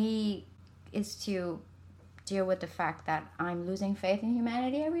for me, it's to deal with the fact that I'm losing faith in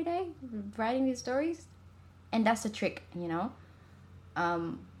humanity every day, writing these stories. And that's the trick, you know.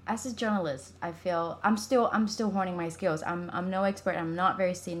 As a journalist, I feel I'm still honing my skills. I'm no expert. I'm not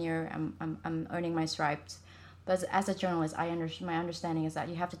very senior. I'm earning my stripes. But as a journalist, my understanding is that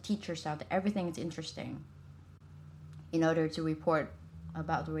you have to teach yourself that everything is interesting in order to report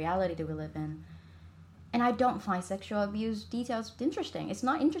about the reality that we live in. And I don't find sexual abuse details interesting. It's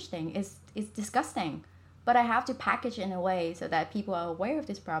not interesting. It's disgusting. But I have to package it in a way so that people are aware of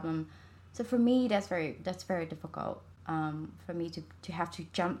this problem. So for me, that's very difficult. For me to have to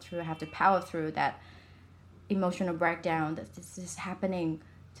jump through, have to power through that emotional breakdown that this is happening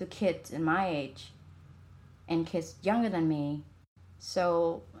to kids in my age and kids younger than me.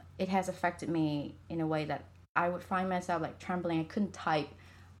 So it has affected me in a way that I would find myself like trembling. I couldn't type.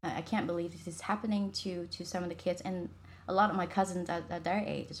 I can't believe this is happening to some of the kids, and a lot of my cousins at their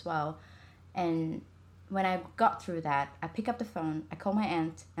age as well. And when I got through that, I pick up the phone, I call my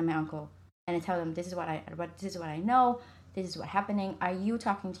aunt and my uncle, and I tell them, this is what I know, this is what's happening. Are you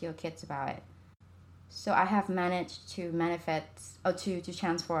talking to your kids about it? So I have managed to manifest, or to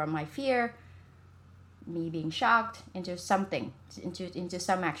transform my fear, me being shocked, into something, into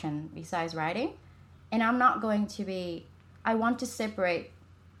some action besides writing. And I'm not going to be, I want to separate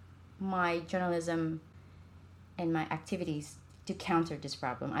my journalism and my activities to counter this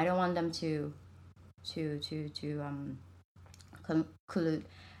problem. I don't want them to collude.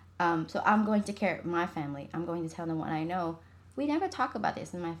 So I'm going to care my family. I'm going to tell them what I know. We never talk about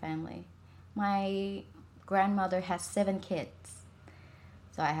this in my family. My grandmother has 7 kids.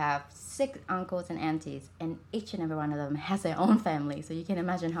 So I have 6 uncles and aunties, and each and every one of them has their own family. So you can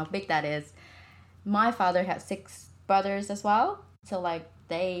imagine how big that is. My father had 6 brothers as well. So like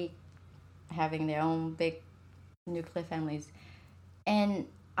they having their own big nuclear families. And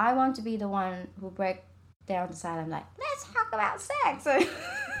I want to be the one who break down the silence, like, let's talk about sex.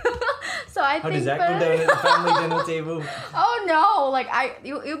 So I How think does that go down at the family dinner table? Oh no! Like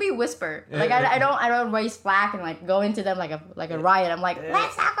it'll be whisper. Like I don't raise flag and like go into them like a riot. I'm like,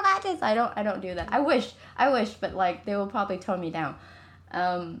 let's talk about this. I don't do that. I wish, but like they will probably tone me down.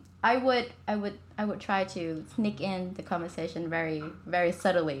 I would try to sneak in the conversation very, very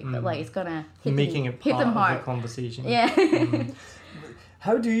subtly, but like it's gonna hit them hard. Of the conversation. Yeah.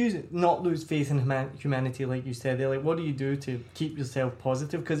 How do you not lose faith in humanity, like you said there? Like, what do you do to keep yourself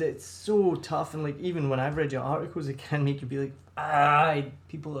positive? Because it's so tough, and like even when I've read your articles, it can make you be like,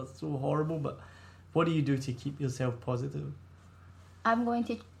 people are so horrible. But what do you do to keep yourself positive? I'm going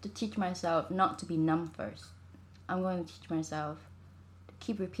to teach myself not to be numb first. I'm going to teach myself to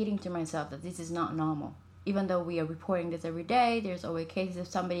keep repeating to myself that this is not normal. Even though we are reporting this every day, there's always cases of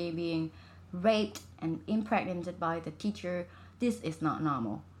somebody being raped and impregnated by the teacher. This is not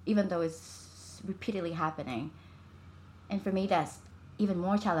normal, even though it's repeatedly happening. And for me, that's even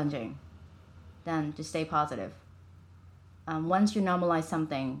more challenging than to stay positive. Once you normalize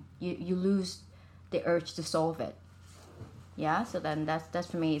something, you lose the urge to solve it. Yeah, so then that's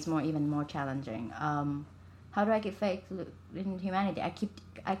for me. It's even more challenging. How do I keep faith in humanity?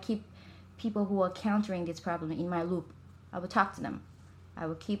 I keep people who are countering this problem in my loop. I will talk to them. I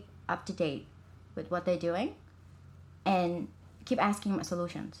will keep up to date with what they're doing, and keep asking them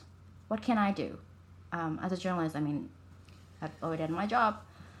solutions. What can I do? As a journalist, I mean, I've already done my job.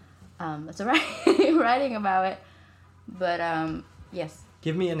 That's alright, writing about it. But yes.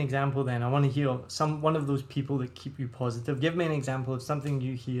 Give me an example then. I want to hear one of those people that keep you positive. Give me an example of something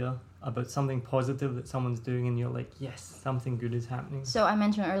you hear about something positive that someone's doing and you're like, yes, something good is happening. So I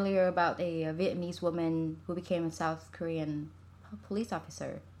mentioned earlier about a Vietnamese woman who became a South Korean police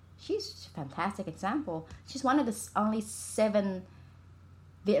officer. She's a fantastic example. She's one of the only 7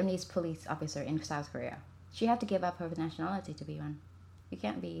 Vietnamese police officer in South Korea. She had to give up her nationality to be one. You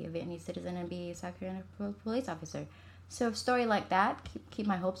can't be a Vietnamese citizen and be a South Korean police officer. So a story like that keep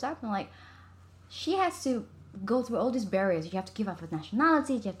my hopes up. And like, she has to go through all these barriers. You have to give up your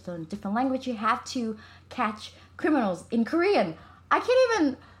nationality. You have to learn a different language. You have to catch criminals in Korean. I can't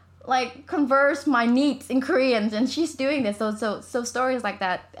even like converse my needs in Korean, and she's doing this. So stories like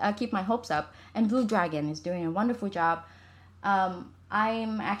that keep my hopes up. And Blue Dragon is doing a wonderful job.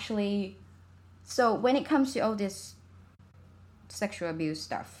 I'm actually, so when it comes to all this sexual abuse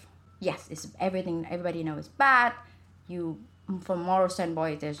stuff, yes, it's everything. Everybody knows it's bad. From moral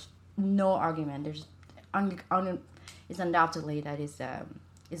standpoint, there's no argument. There's it's undoubtedly that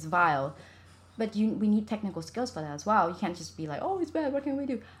is vile, but we need technical skills for that as well. You can't just be like, oh, it's bad, what can we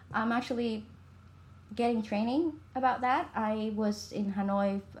do? I'm actually getting training about that. I was in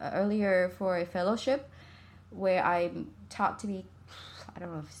Hanoi earlier for a fellowship where I'm taught to be, I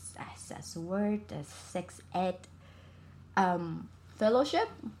don't know if that's a word, a sex ed fellowship.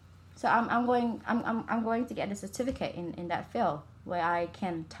 So I'm going to get a certificate in that field where I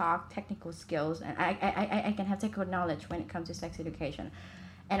can talk technical skills, and I can have technical knowledge when it comes to sex education.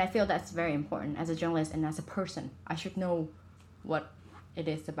 And I feel that's very important as a journalist and as a person. I should know what it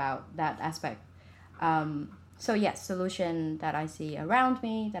is about that aspect. So yes, solution that I see around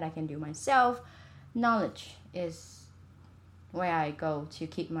me, that I can do myself. Knowledge is where I go to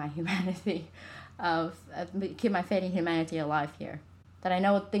keep my humanity, keep my faith in humanity alive here. That I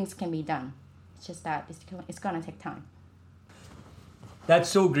know things can be done. It's just that it's going to take time. That's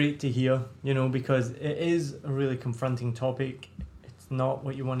so great to hear, because it is a really confronting topic. It's not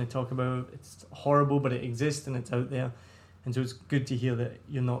what you want to talk about. It's horrible, but it exists and it's out there. And so it's good to hear that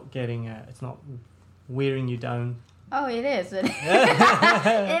you're not getting, it's not wearing you down. Oh, it is. It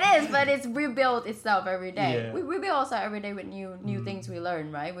is, but it's rebuilt itself every day. Yeah. We rebuild ourselves every day with new things we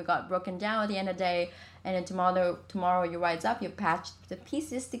learn, right? We got broken down at the end of the day, and then tomorrow you rise up, you patch the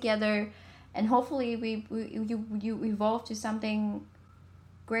pieces together, and hopefully you evolve to something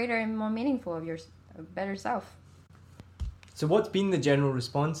greater and more meaningful of your better self. So what's been the general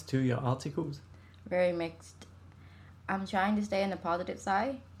response to your articles? Very mixed. I'm trying to stay on the positive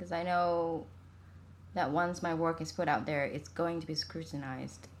side because I know that once my work is put out there, it's going to be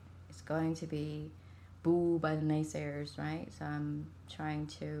scrutinized. It's going to be booed by the naysayers, right? So I'm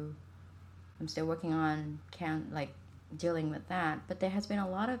still working on dealing with that. But there has been a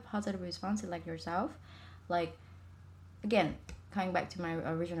lot of positive responses like yourself. Like, again, coming back to my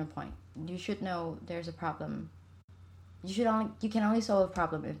original point, you should know there's a problem. You can only solve a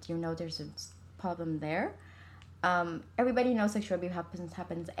problem if you know there's a problem there. Everybody knows sexual abuse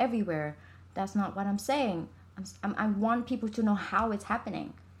happens everywhere. That's not what I'm saying. I want people to know how it's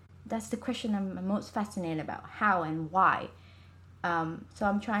happening. That's the question I'm most fascinated about. How and why. So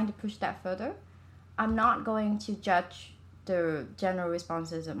I'm trying to push that further. I'm not going to judge the general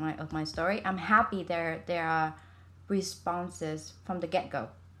responses of my story. I'm happy there are responses from the get-go,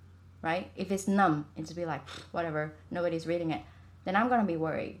 right? If it's numb, it's be like, whatever, nobody's reading it, then I'm going to be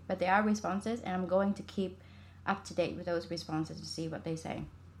worried. But there are responses, and I'm going to keep up to date with those responses to see what they say.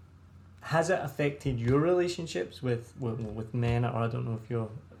 Has it affected your relationships with men, or I don't know if you're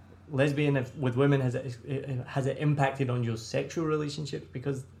lesbian, with women? Has it impacted on your sexual relationships?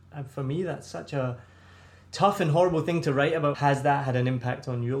 Because for me, that's such a tough and horrible thing to write about. Has that had an impact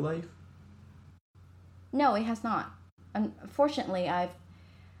on your life? No, it has not. Unfortunately,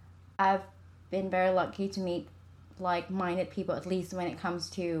 I've been very lucky to meet like-minded people, at least when it comes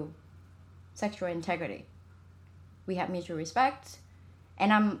to sexual integrity. We have mutual respect.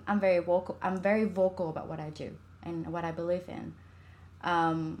 And I'm very vocal. I'm very vocal about what I do and what I believe in.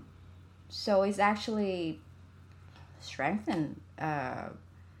 So it's actually strengthened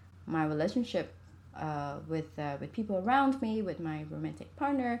my relationship with people around me, with my romantic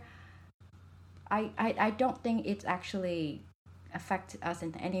partner. I don't think it's actually affected us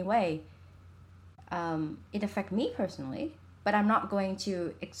in any way. It affected me personally, but I'm not going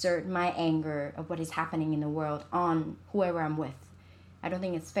to exert my anger of what is happening in the world on whoever I'm with. I don't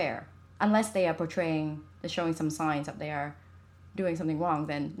think it's fair. Unless they are portraying, they're showing some signs that they are doing something wrong,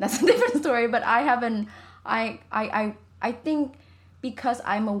 then that's a different story. But I haven't, I think because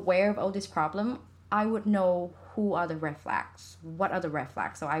I'm aware of all this problem, I would know who are the red flags, what are the red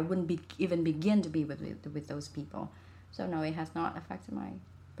flags. So I wouldn't even begin to be with those people. So no, it has not affected my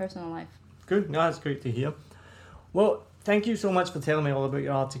personal life. Good, no, that's great to hear. Well, thank you so much for telling me all about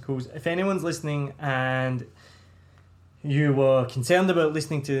your articles. If anyone's listening and you were concerned about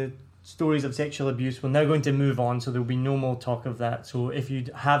listening to stories of sexual abuse, we're now going to move on, so there'll be no more talk of that. So if you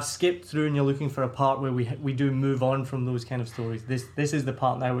have skipped through and you're looking for a part where we do move on from those kind of stories, this is the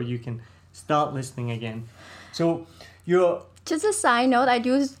part now where you can start listening again. So you're... Just a side note, I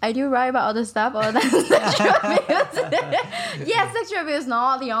do write about other stuff other than sexual abuse. Yes, sexual abuse is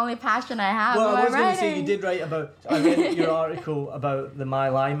not the only passion I have. Well, I was going to say you did write about... I read your article about the My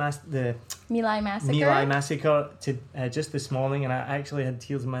Lai Massacre. My Lai Massacre just this morning, and I actually had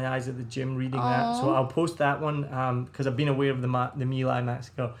tears in my eyes at the gym reading that. So I'll post that one because I've been aware of the My Lai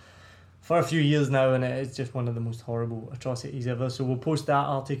Massacre for a few years now, and it's just one of the most horrible atrocities ever. So we'll post that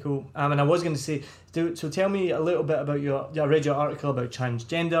article. And I was going to say, so tell me a little bit about I read your article about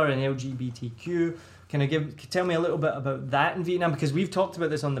transgender and LGBTQ. Tell me a little bit about that in Vietnam, because we've talked about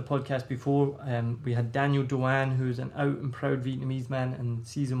this on the podcast before. We had Daniel Doan, who's an out and proud Vietnamese man, in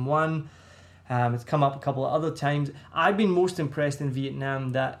season 1. It's come up a couple of other times. I've been most impressed in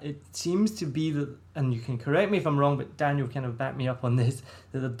Vietnam that it seems to be that, and you can correct me if I'm wrong, but Daniel kind of backed me up on this,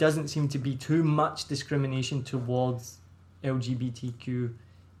 that there doesn't seem to be too much discrimination towards LGBTQ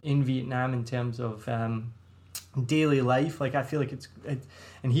in Vietnam in terms of daily life. Like, I feel like it's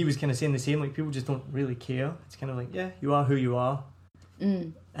and he was kind of saying the same, like, people just don't really care. It's kind of like, yeah, you are who you are.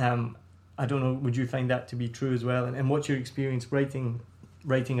 I don't know, would you find that to be true as well? And what's your experience writing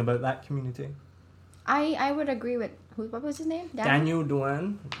about that community? I would agree with what was his name? Daniel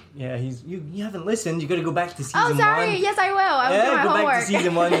Doan. Yeah, you haven't listened. You got to go back to season 1. Oh, sorry. Yes, I will. I will do my homework. Back to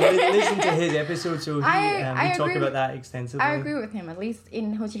season 1 and listen to his episode. So we talk about that extensively. I agree with him. At least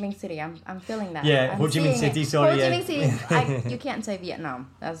in Ho Chi Minh City, I'm feeling that. Yeah, Ho Chi Minh City. Sorry, Ho Chi Minh City. You can't say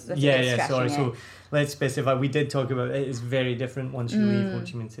Vietnam. That's yeah. Sorry. So let's specify. We did talk about it. It's very different once you leave Ho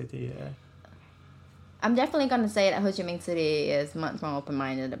Chi Minh City. Yeah. I'm definitely going to say that Ho Chi Minh City is much more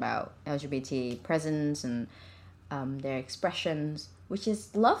open-minded about LGBT presence and their expressions, which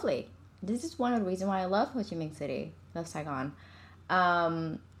is lovely. This is one of the reasons why I love Ho Chi Minh City, love Saigon.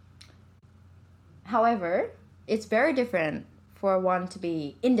 However, it's very different for one to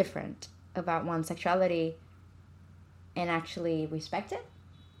be indifferent about one's sexuality and actually respect it,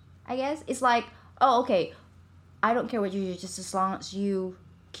 I guess. It's like, oh, okay, I don't care what you do, just as long as you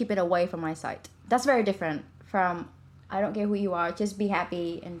keep it away from my sight. That's very different from, I don't care who you are, just be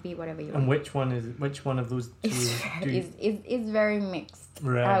happy and be whatever you are. And which one of those two? It's very mixed,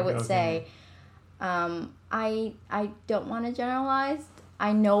 right, I would say. I don't want to generalize.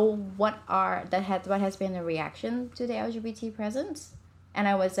 I know what has been the reaction to the LGBT presence, and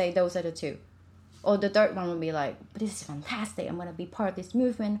I would say those are the two. Or the third one would be like, this is fantastic, I'm going to be part of this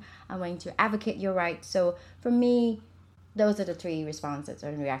movement, I'm going to advocate your rights. So for me, those are the 3 responses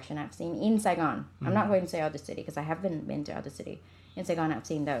or reaction I've seen in Saigon. I'm not going to say other city because I haven't been to other city. In Saigon, I've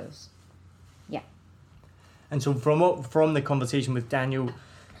seen those. Yeah. And so from the conversation with Daniel,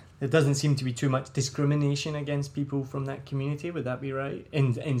 there doesn't seem to be too much discrimination against people from that community. Would that be right?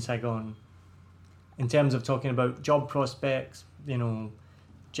 In Saigon, in terms of talking about job prospects,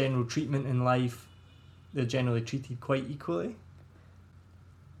 general treatment in life, they're generally treated quite equally.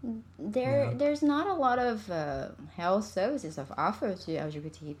 There's not a lot of health services offered to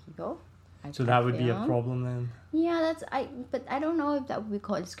LGBT people. So that would be a problem then. Yeah, but I don't know if that would be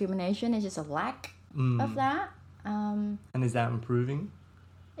called discrimination. It's just a lack of that. And is that improving?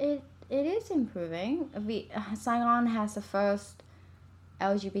 It is improving. Saigon has the first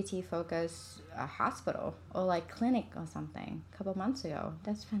LGBT focused hospital or like clinic or something a couple months ago.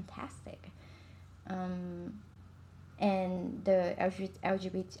 That's fantastic. And the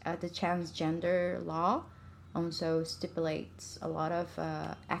LGBT, the transgender law also stipulates a lot of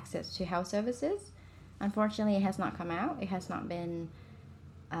access to health services. Unfortunately, it has not come out. It has not been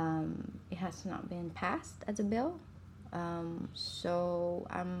passed as a bill. So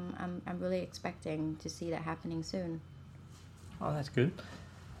I'm really expecting to see that happening soon. Oh, that's good.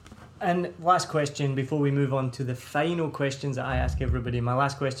 And last question before we move on to the final questions that I ask everybody. My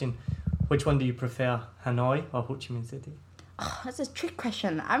last question. Which one do you prefer, Hanoi or Ho Chi Minh City? Oh, that's a trick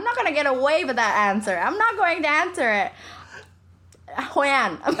question. I'm not going to get away with that answer. I'm not going to answer it. Hoi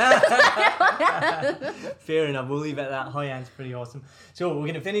An. Fair enough. We'll leave it at that. Hoi An's pretty awesome. So we're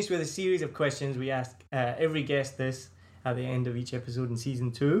going to finish with a series of questions. We ask every guest this at the end of each episode in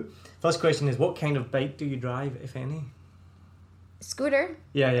season 2. First question is, what kind of bike do you drive, if any? Scooter.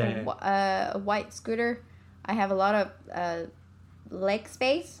 Yeah. A white scooter. I have a lot of leg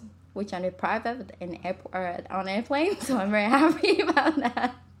space, which I'm deprived of on airplanes, so I'm very happy about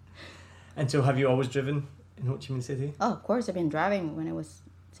that. And so have you always driven in Ho Chi Minh City? Oh, of course. I've been driving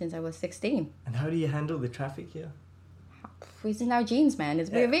since I was 16. And how do you handle the traffic here? It's in our genes, man. It's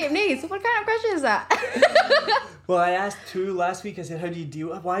very Vietnamese. What kind of question is that? Well, I asked Tu last week. I said, how do you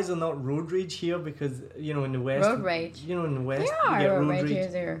deal? Why is there not road rage here? Because, in the West... Road rage. In the West, there you get road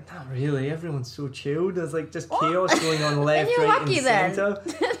rage. There. Not really. Everyone's so chilled. There's like just chaos going on left, and you're right, lucky and centre.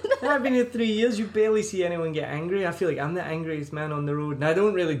 I've been here 3 years. You barely see anyone get angry. I feel like I'm the angriest man on the road. And I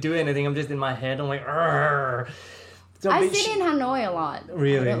don't really do anything. I'm just in my head. I'm like, argh. I see it in Hanoi a lot.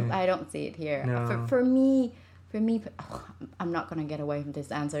 Really? I don't see it here. No. For me, I'm not going to get away from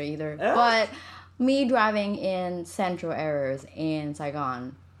this answer either. But me driving in central areas in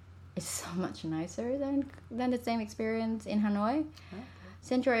Saigon is so much nicer than the same experience in Hanoi. Okay.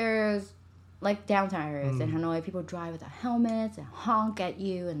 Central areas, like downtown areas in Hanoi, people drive without helmets and honk at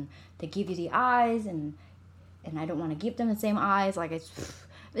you, and they give you the eyes, and I don't want to give them the same eyes. Like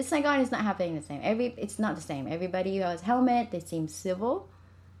this Saigon is not happening the same. It's not the same. Everybody who has helmet, they seem civil.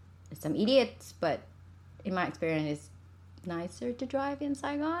 There's some idiots, but in my experience, it's nicer to drive in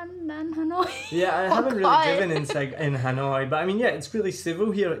Saigon than Hanoi. Yeah, I haven't really driven in Hanoi, but I mean, yeah, it's really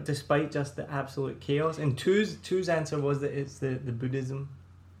civil here despite just the absolute chaos. And Tu's answer was that it's the Buddhism.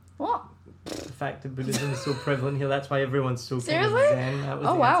 What? The fact that Buddhism is so prevalent here, that's why everyone's so Seriously? kind of zen. That was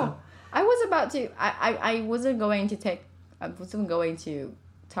the wow. answer. I was about to, I wasn't going to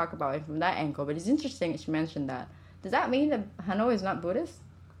talk about it from that angle, but it's interesting that you mentioned that. Does that mean that Hanoi is not Buddhist?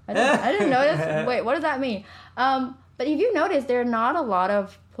 I didn't notice. Wait, what does that mean? But if you notice, there are not a lot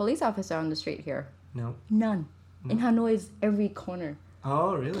of police officers on the street here. No. None. In Hanoi is every corner.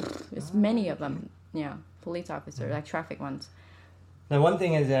 Oh, really? There's many of them. Yeah, police officers, like traffic ones. Now, one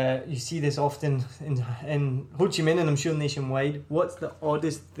thing is, you see this often in Ho Chi Minh, and I'm sure nationwide. What's the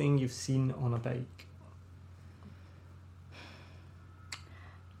oddest thing you've seen on a bike?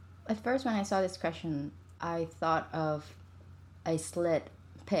 At first, when I saw this question, I thought of a slit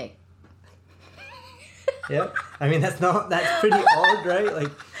pig. Yeah, I mean that's pretty odd, right?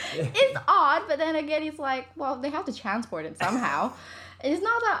 Like, it's odd, but then again, it's like, well, they have to transport it somehow. It's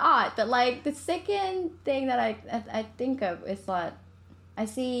not that odd, but like the second thing that I think of is like, I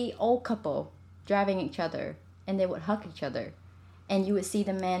see old couple driving each other, and they would hug each other, and you would see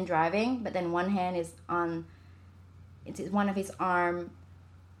the man driving, but then one hand is on, one of his arm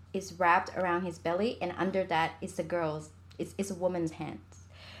is wrapped around his belly, and under that is the girl's. It's a woman's hands.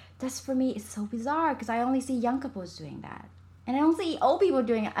 That's, for me, it's so bizarre because I only see young couples doing that, and I don't see old people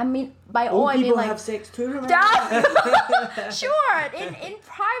doing it. I mean, by old I mean people like have sex too. Remember? Sure, in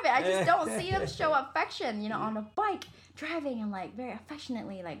private, I just don't see them show affection. On a bike driving and like very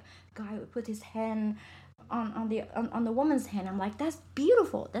affectionately, like the guy would put his hand on the woman's hand. I'm like, that's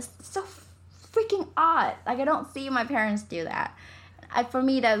beautiful. That's so freaking odd. Like I don't see my parents do that. For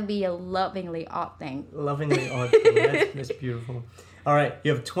me, that would be a lovingly odd thing. Lovingly odd thing. That's beautiful. All right,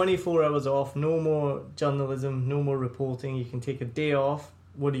 you have 24 hours off. No more journalism. No more reporting. You can take a day off.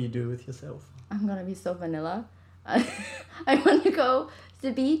 What do you do with yourself? I'm gonna be so vanilla. I want to go to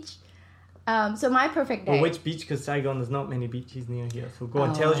the beach. So my perfect day. Well, which beach? Because Saigon, there's not many beaches near here. So go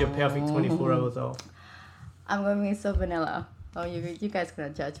on, tell us your perfect 24 hours off. I'm gonna be so vanilla. Oh, you guys gonna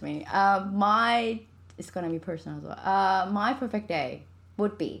judge me. It's gonna be personal as well. My perfect day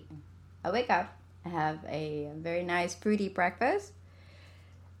would be, I wake up, I have a very nice fruity breakfast,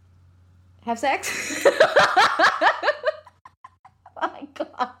 have sex. Oh my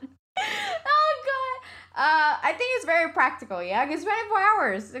god. I think it's very practical, yeah, because 24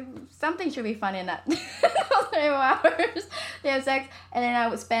 hours, something should be fun in that. 24 hours, they have sex, and then I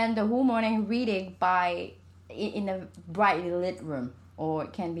would spend the whole morning reading in a brightly lit room, or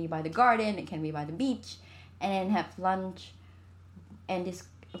it can be by the garden, it can be by the beach, and then have lunch and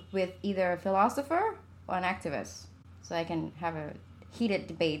with either a philosopher or an activist, so I can have a heated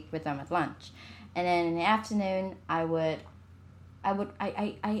debate with them at lunch. And then in the afternoon, I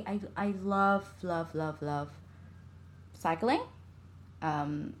love cycling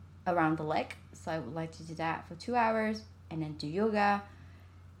around the lake, so I would like to do that for 2 hours, and then do yoga,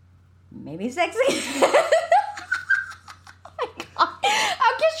 maybe sexy. Oh my god,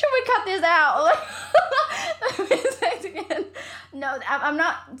 how should we cut this out? Again. No, I'm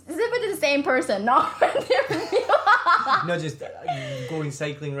not. Is it with the same person? Not with different people. Not just going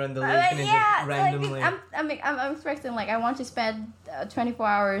cycling around the lake and then just randomly. I'm expecting I want to spend 24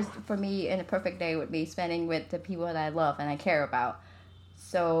 hours for me in a perfect day would be spending with the people that I love and I care about.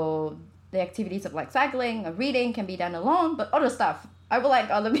 So the activities of cycling or reading can be done alone, but other stuff I would like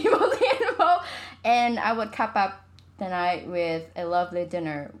other people to get involved, and I would cap up the night with a lovely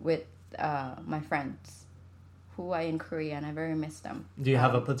dinner with my friends who are in Korea, and I very miss them. Do you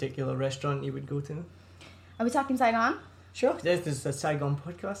have a particular restaurant you would go to? Are we talking Saigon? Sure. This is a Saigon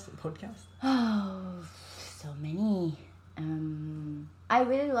podcast. Oh, so many. I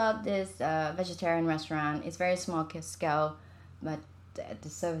really love this vegetarian restaurant. It's very small scale, but the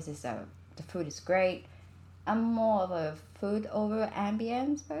services are, the food is great. I'm more of a food over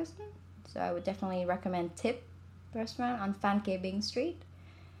ambience person, so I would definitely recommend Tip restaurant on Phan Kê Binh Street.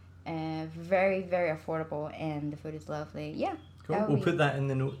 Very, very affordable, and the food is lovely. Yeah. Cool. We'll put that in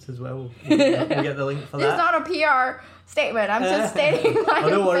the notes as well. We'll get the link for that. It's not a PR statement. I'm just stating my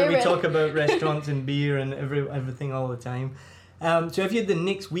don't worry, favorite. we talk about restaurants and beer and everything all the time. So if you had the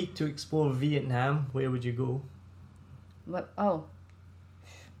next week to explore Vietnam, where would you go?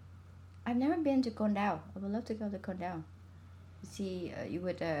 I've never been to Con Dao. I would love to go to Con Dao. You see, you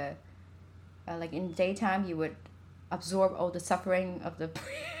would in daytime you would absorb all the suffering of the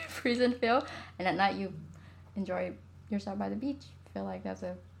prison feel, and at night you enjoy yourself by the beach. I feel like that's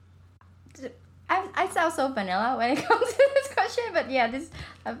I sound so vanilla when it comes to this question, but yeah,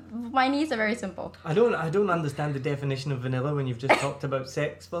 my needs are very simple. I don't understand the definition of vanilla when you've just talked about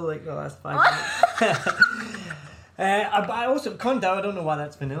sex for the last 5 minutes. I also Con Dao, I don't know why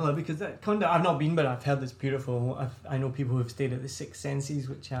that's vanilla, because Con Dao, I've not been, but I've heard it's beautiful. I know people who have stayed at the Six Senses,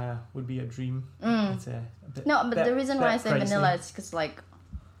 which would be a dream. It's a bit, the reason why I say pricey. vanilla is because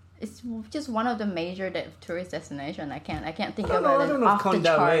it's just one of the major tourist destinations. I can't think of it I don't know if off Con the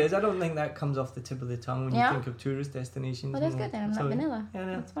Dao chart. is. I don't think that comes off the tip of the tongue when you think of tourist destinations. Well, that's good then. I'm not vanilla. Yeah,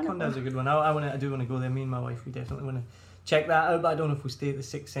 no, That's Con wonderful. Dao's a good one. I do want to go there. Me and my wife, we definitely want to check that out, but I don't know if we'll stay at the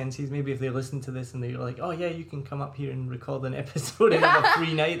Six Senses. Maybe if they listen to this and they're like, oh yeah, you can come up here and record an episode and have a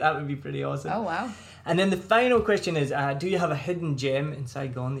free night, that would be pretty awesome. Oh wow. And then the final question is, do you have a hidden gem in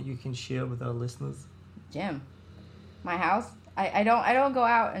Saigon that you can share with our listeners? Gym. My house. I don't go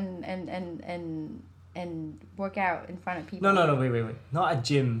out and work out in front of people. No, wait. Not a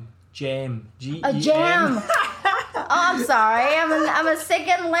gym. Gem. G-E-M. A jam. Oh, I'm sorry. I'm a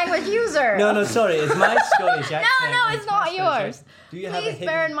second language user. No, sorry. It's my Scottish accent. No, it's not yours. Do you have a Please hidden...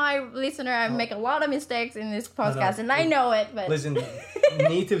 bear in mind, listener, I make a lot of mistakes in this podcast, and I know it, but... Listen,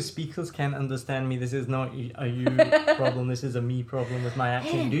 native speakers can't understand me. This is not a you problem. This is a me problem with my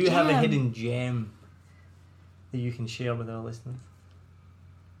accent. Do you have a hidden gem that you can share with our listeners?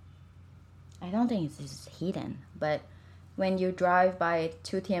 I don't think it's just hidden, but when you drive by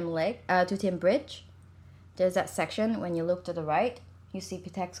Tu Tiem Bridge, there's that section when you look to the right, you see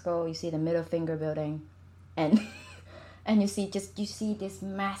Pitexco, you see the middle finger building, and and you see this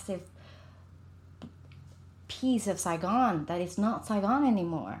massive piece of Saigon that is not Saigon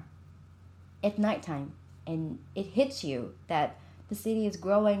anymore at nighttime, and it hits you that the city is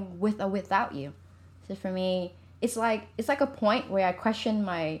growing with or without you. So for me, it's like a point where I question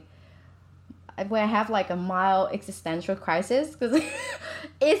where I have a mild existential crisis, because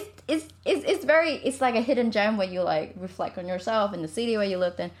it's like a hidden gem where you reflect on yourself and the city where you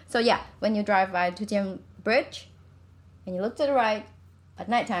lived in. So yeah, when you drive by Tu Tiem Bridge and you look to the right at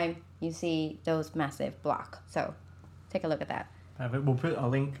nighttime, you see those massive blocks. So take a look at that. Perfect. We'll put a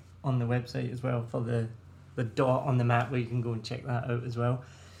link on the website as well for the dot on the map where you can go and check that out as well.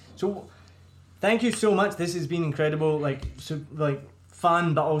 So thank you so much. This has been incredible.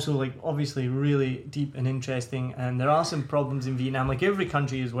 Fun, but also obviously really deep and interesting. And there are some problems in Vietnam, like every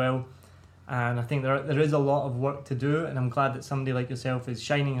country as well. And I think there is a lot of work to do. And I'm glad that somebody like yourself is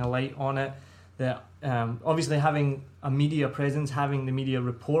shining a light on it. That obviously having a media presence, having the media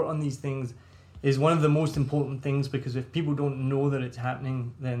report on these things is one of the most important things, because if people don't know that it's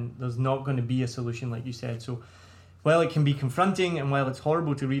happening, then there's not going to be a solution, like you said. So while it can be confronting and while it's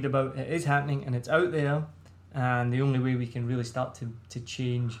horrible to read about, it is happening and it's out there. And the only way we can really start to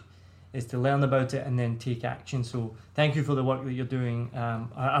change is to learn about it and then take action. So thank you for the work that you're doing.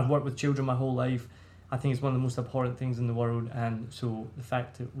 I've worked with children my whole life. I think it's one of the most abhorrent things in the world, and so the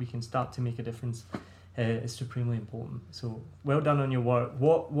fact that we can start to make a difference is supremely important. So well done on your work.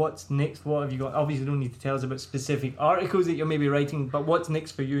 What's next? What have you got? Obviously you don't need to tell us about specific articles that you're maybe writing, but what's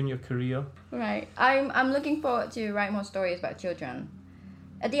next for you in your career? Right. I'm looking forward to write more stories about children.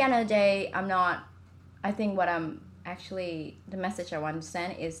 At the end of the day, I think the message I want to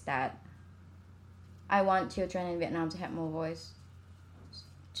send is that I want children in Vietnam to have more voice.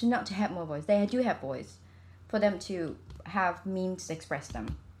 to not to have more voice. They do have voice, for them to have means to express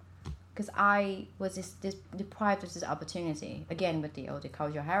them. Because I was this deprived of this opportunity, again with the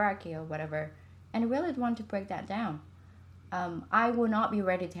cultural hierarchy or whatever, and I really want to break that down. I will not be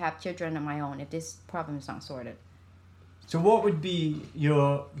ready to have children of my own if this problem is not sorted. So what would be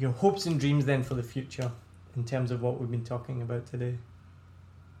your hopes and dreams then for the future in terms of what we've been talking about today?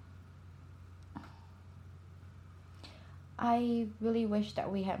 I really wish that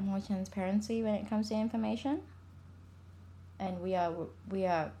we had more transparency when it comes to information, and we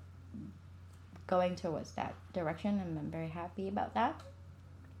are going towards that direction, and I'm very happy about that.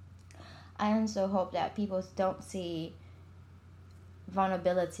 I also hope that people don't see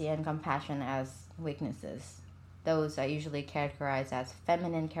vulnerability and compassion as weaknesses. Those are usually characterized as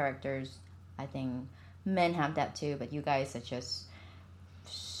feminine characters. I think men have that too, but you guys are just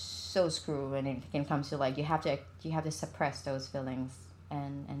so screwed when it comes to like you have to suppress those feelings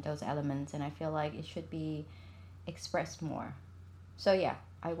and those elements, and I feel like it should be expressed more. So yeah,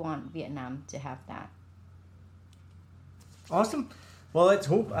 I want Vietnam to have that. Awesome. Well, let's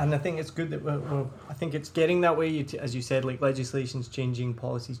hope, and I think it's good that I think it's getting that way. As you said, like legislation's changing,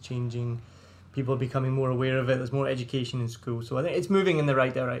 policy's changing, people are becoming more aware of it. There's more education in school, so I think it's moving in the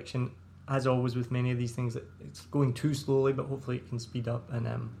right direction. As always with many of these things, it's going too slowly, but hopefully it can speed up and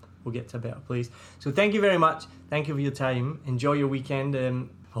we'll get to a better place. So thank you very much. Thank you for your time. Enjoy your weekend. I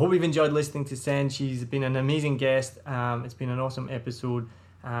hope you've enjoyed listening to Sen. She's been an amazing guest. It's been an awesome episode,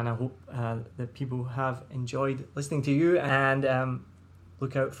 and I hope that people have enjoyed listening to you, and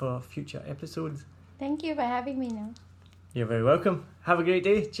look out for future episodes. Thank you for having me now. You're very welcome. Have a great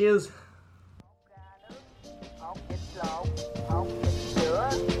day. Cheers. Hột vịt lộn, hột vịt sữa,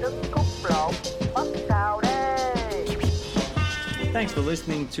 trứng cút lộn, mắm xào đây. Thanks for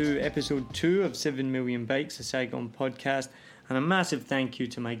listening to episode 2 of 7 Million Bikes, a Saigon podcast, and a massive thank you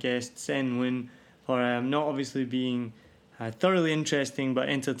to my guest Sen Nguyen for not obviously being thoroughly interesting but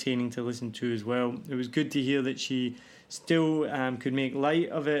entertaining to listen to as well. It was good to hear that she still could make light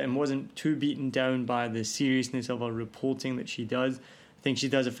of it and wasn't too beaten down by the seriousness of her reporting that she does. I think she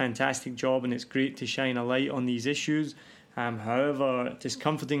does a fantastic job, and it's great to shine a light on these issues. However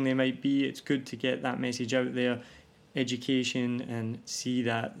discomforting they might be, it's good to get that message out there, education, and see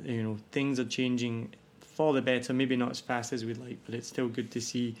that things are changing for the better, maybe not as fast as we'd like, but it's still good to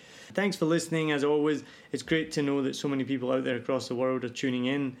see. Thanks for listening. As always, it's great to know that so many people out there across the world are tuning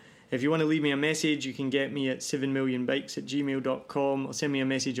in. If you want to leave me a message, you can get me at 7millionbikes@gmail.com, or send me a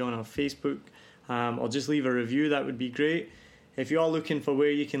message on our Facebook, or just leave a review. That would be great. If you are looking for where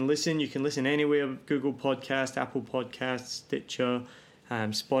you can listen anywhere: Google Podcast, Apple Podcasts, Stitcher,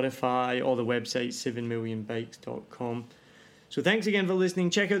 Spotify, or the website 7millionbikes.com. So thanks again for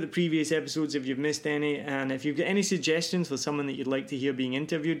listening. Check out the previous episodes if you've missed any, and if you've got any suggestions for someone that you'd like to hear being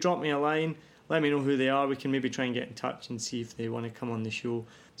interviewed, drop me a line. Let me know who they are. We can maybe try and get in touch and see if they want to come on the show.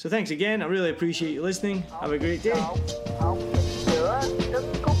 So thanks again. I really appreciate you listening. Have a great day. Hột vịt sữa,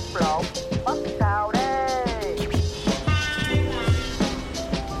 trứng cút lộn, mắm xào đây.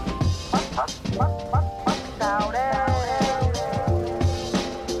 Mắm xào đây.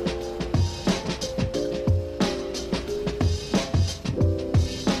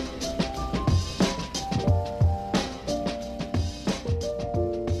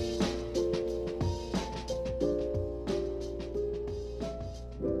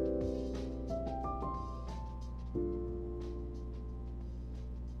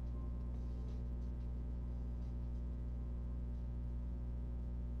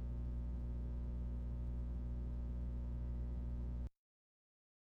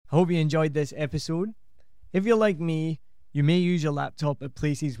 I hope you enjoyed this episode. If you're like me, you may use your laptop at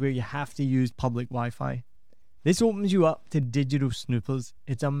places where you have to use public Wi-Fi. This opens you up to digital snoopers.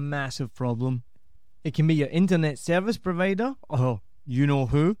 It's a massive problem. It can be your internet service provider, or you know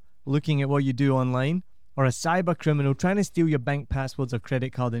who, looking at what you do online, or a cyber criminal trying to steal your bank passwords or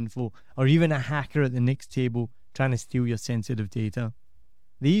credit card info, or even a hacker at the next table trying to steal your sensitive data.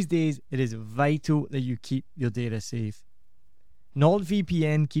 These days, it is vital that you keep your data safe.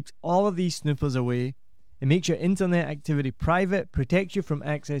 NordVPN keeps all of these snoopers away. It makes your internet activity private, protects you from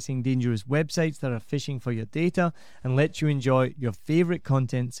accessing dangerous websites that are phishing for your data, and lets you enjoy your favorite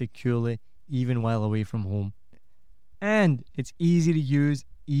content securely, even while away from home. And it's easy to use.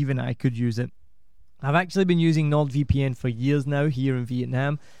 Even I could use it. I've actually been using NordVPN for years now here in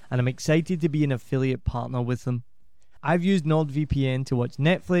Vietnam, and I'm excited to be an affiliate partner with them. I've used NordVPN to watch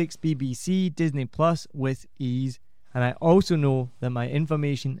Netflix, BBC, Disney Plus with ease. And I also know that my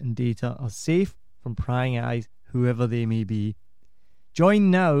information and data are safe from prying eyes, whoever they may be.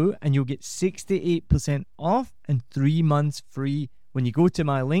 Join now and you'll get 68% off and 3 months free when you go to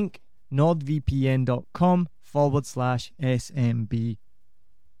my link, nordvpn.com/SMB.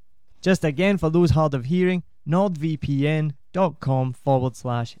 Just again, for those hard of hearing,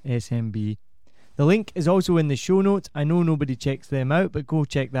 nordvpn.com/SMB. The link is also in the show notes. I know nobody checks them out, but go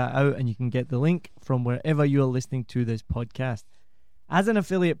check that out and you can get the link from wherever you're listening to this podcast. As an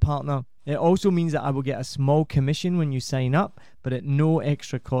affiliate partner, it also means that I will get a small commission when you sign up, but at no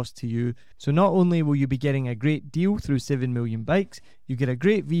extra cost to you. So not only will you be getting a great deal through 7 Million Bikes, you get a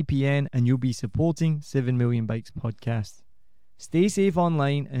great VPN and you'll be supporting 7 Million Bikes podcast. Stay safe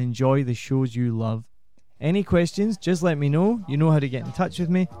online and enjoy the shows you love. Any questions, just let me know. You know how to get in touch with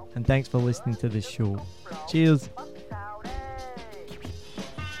me. And thanks for listening to this show. Cheers.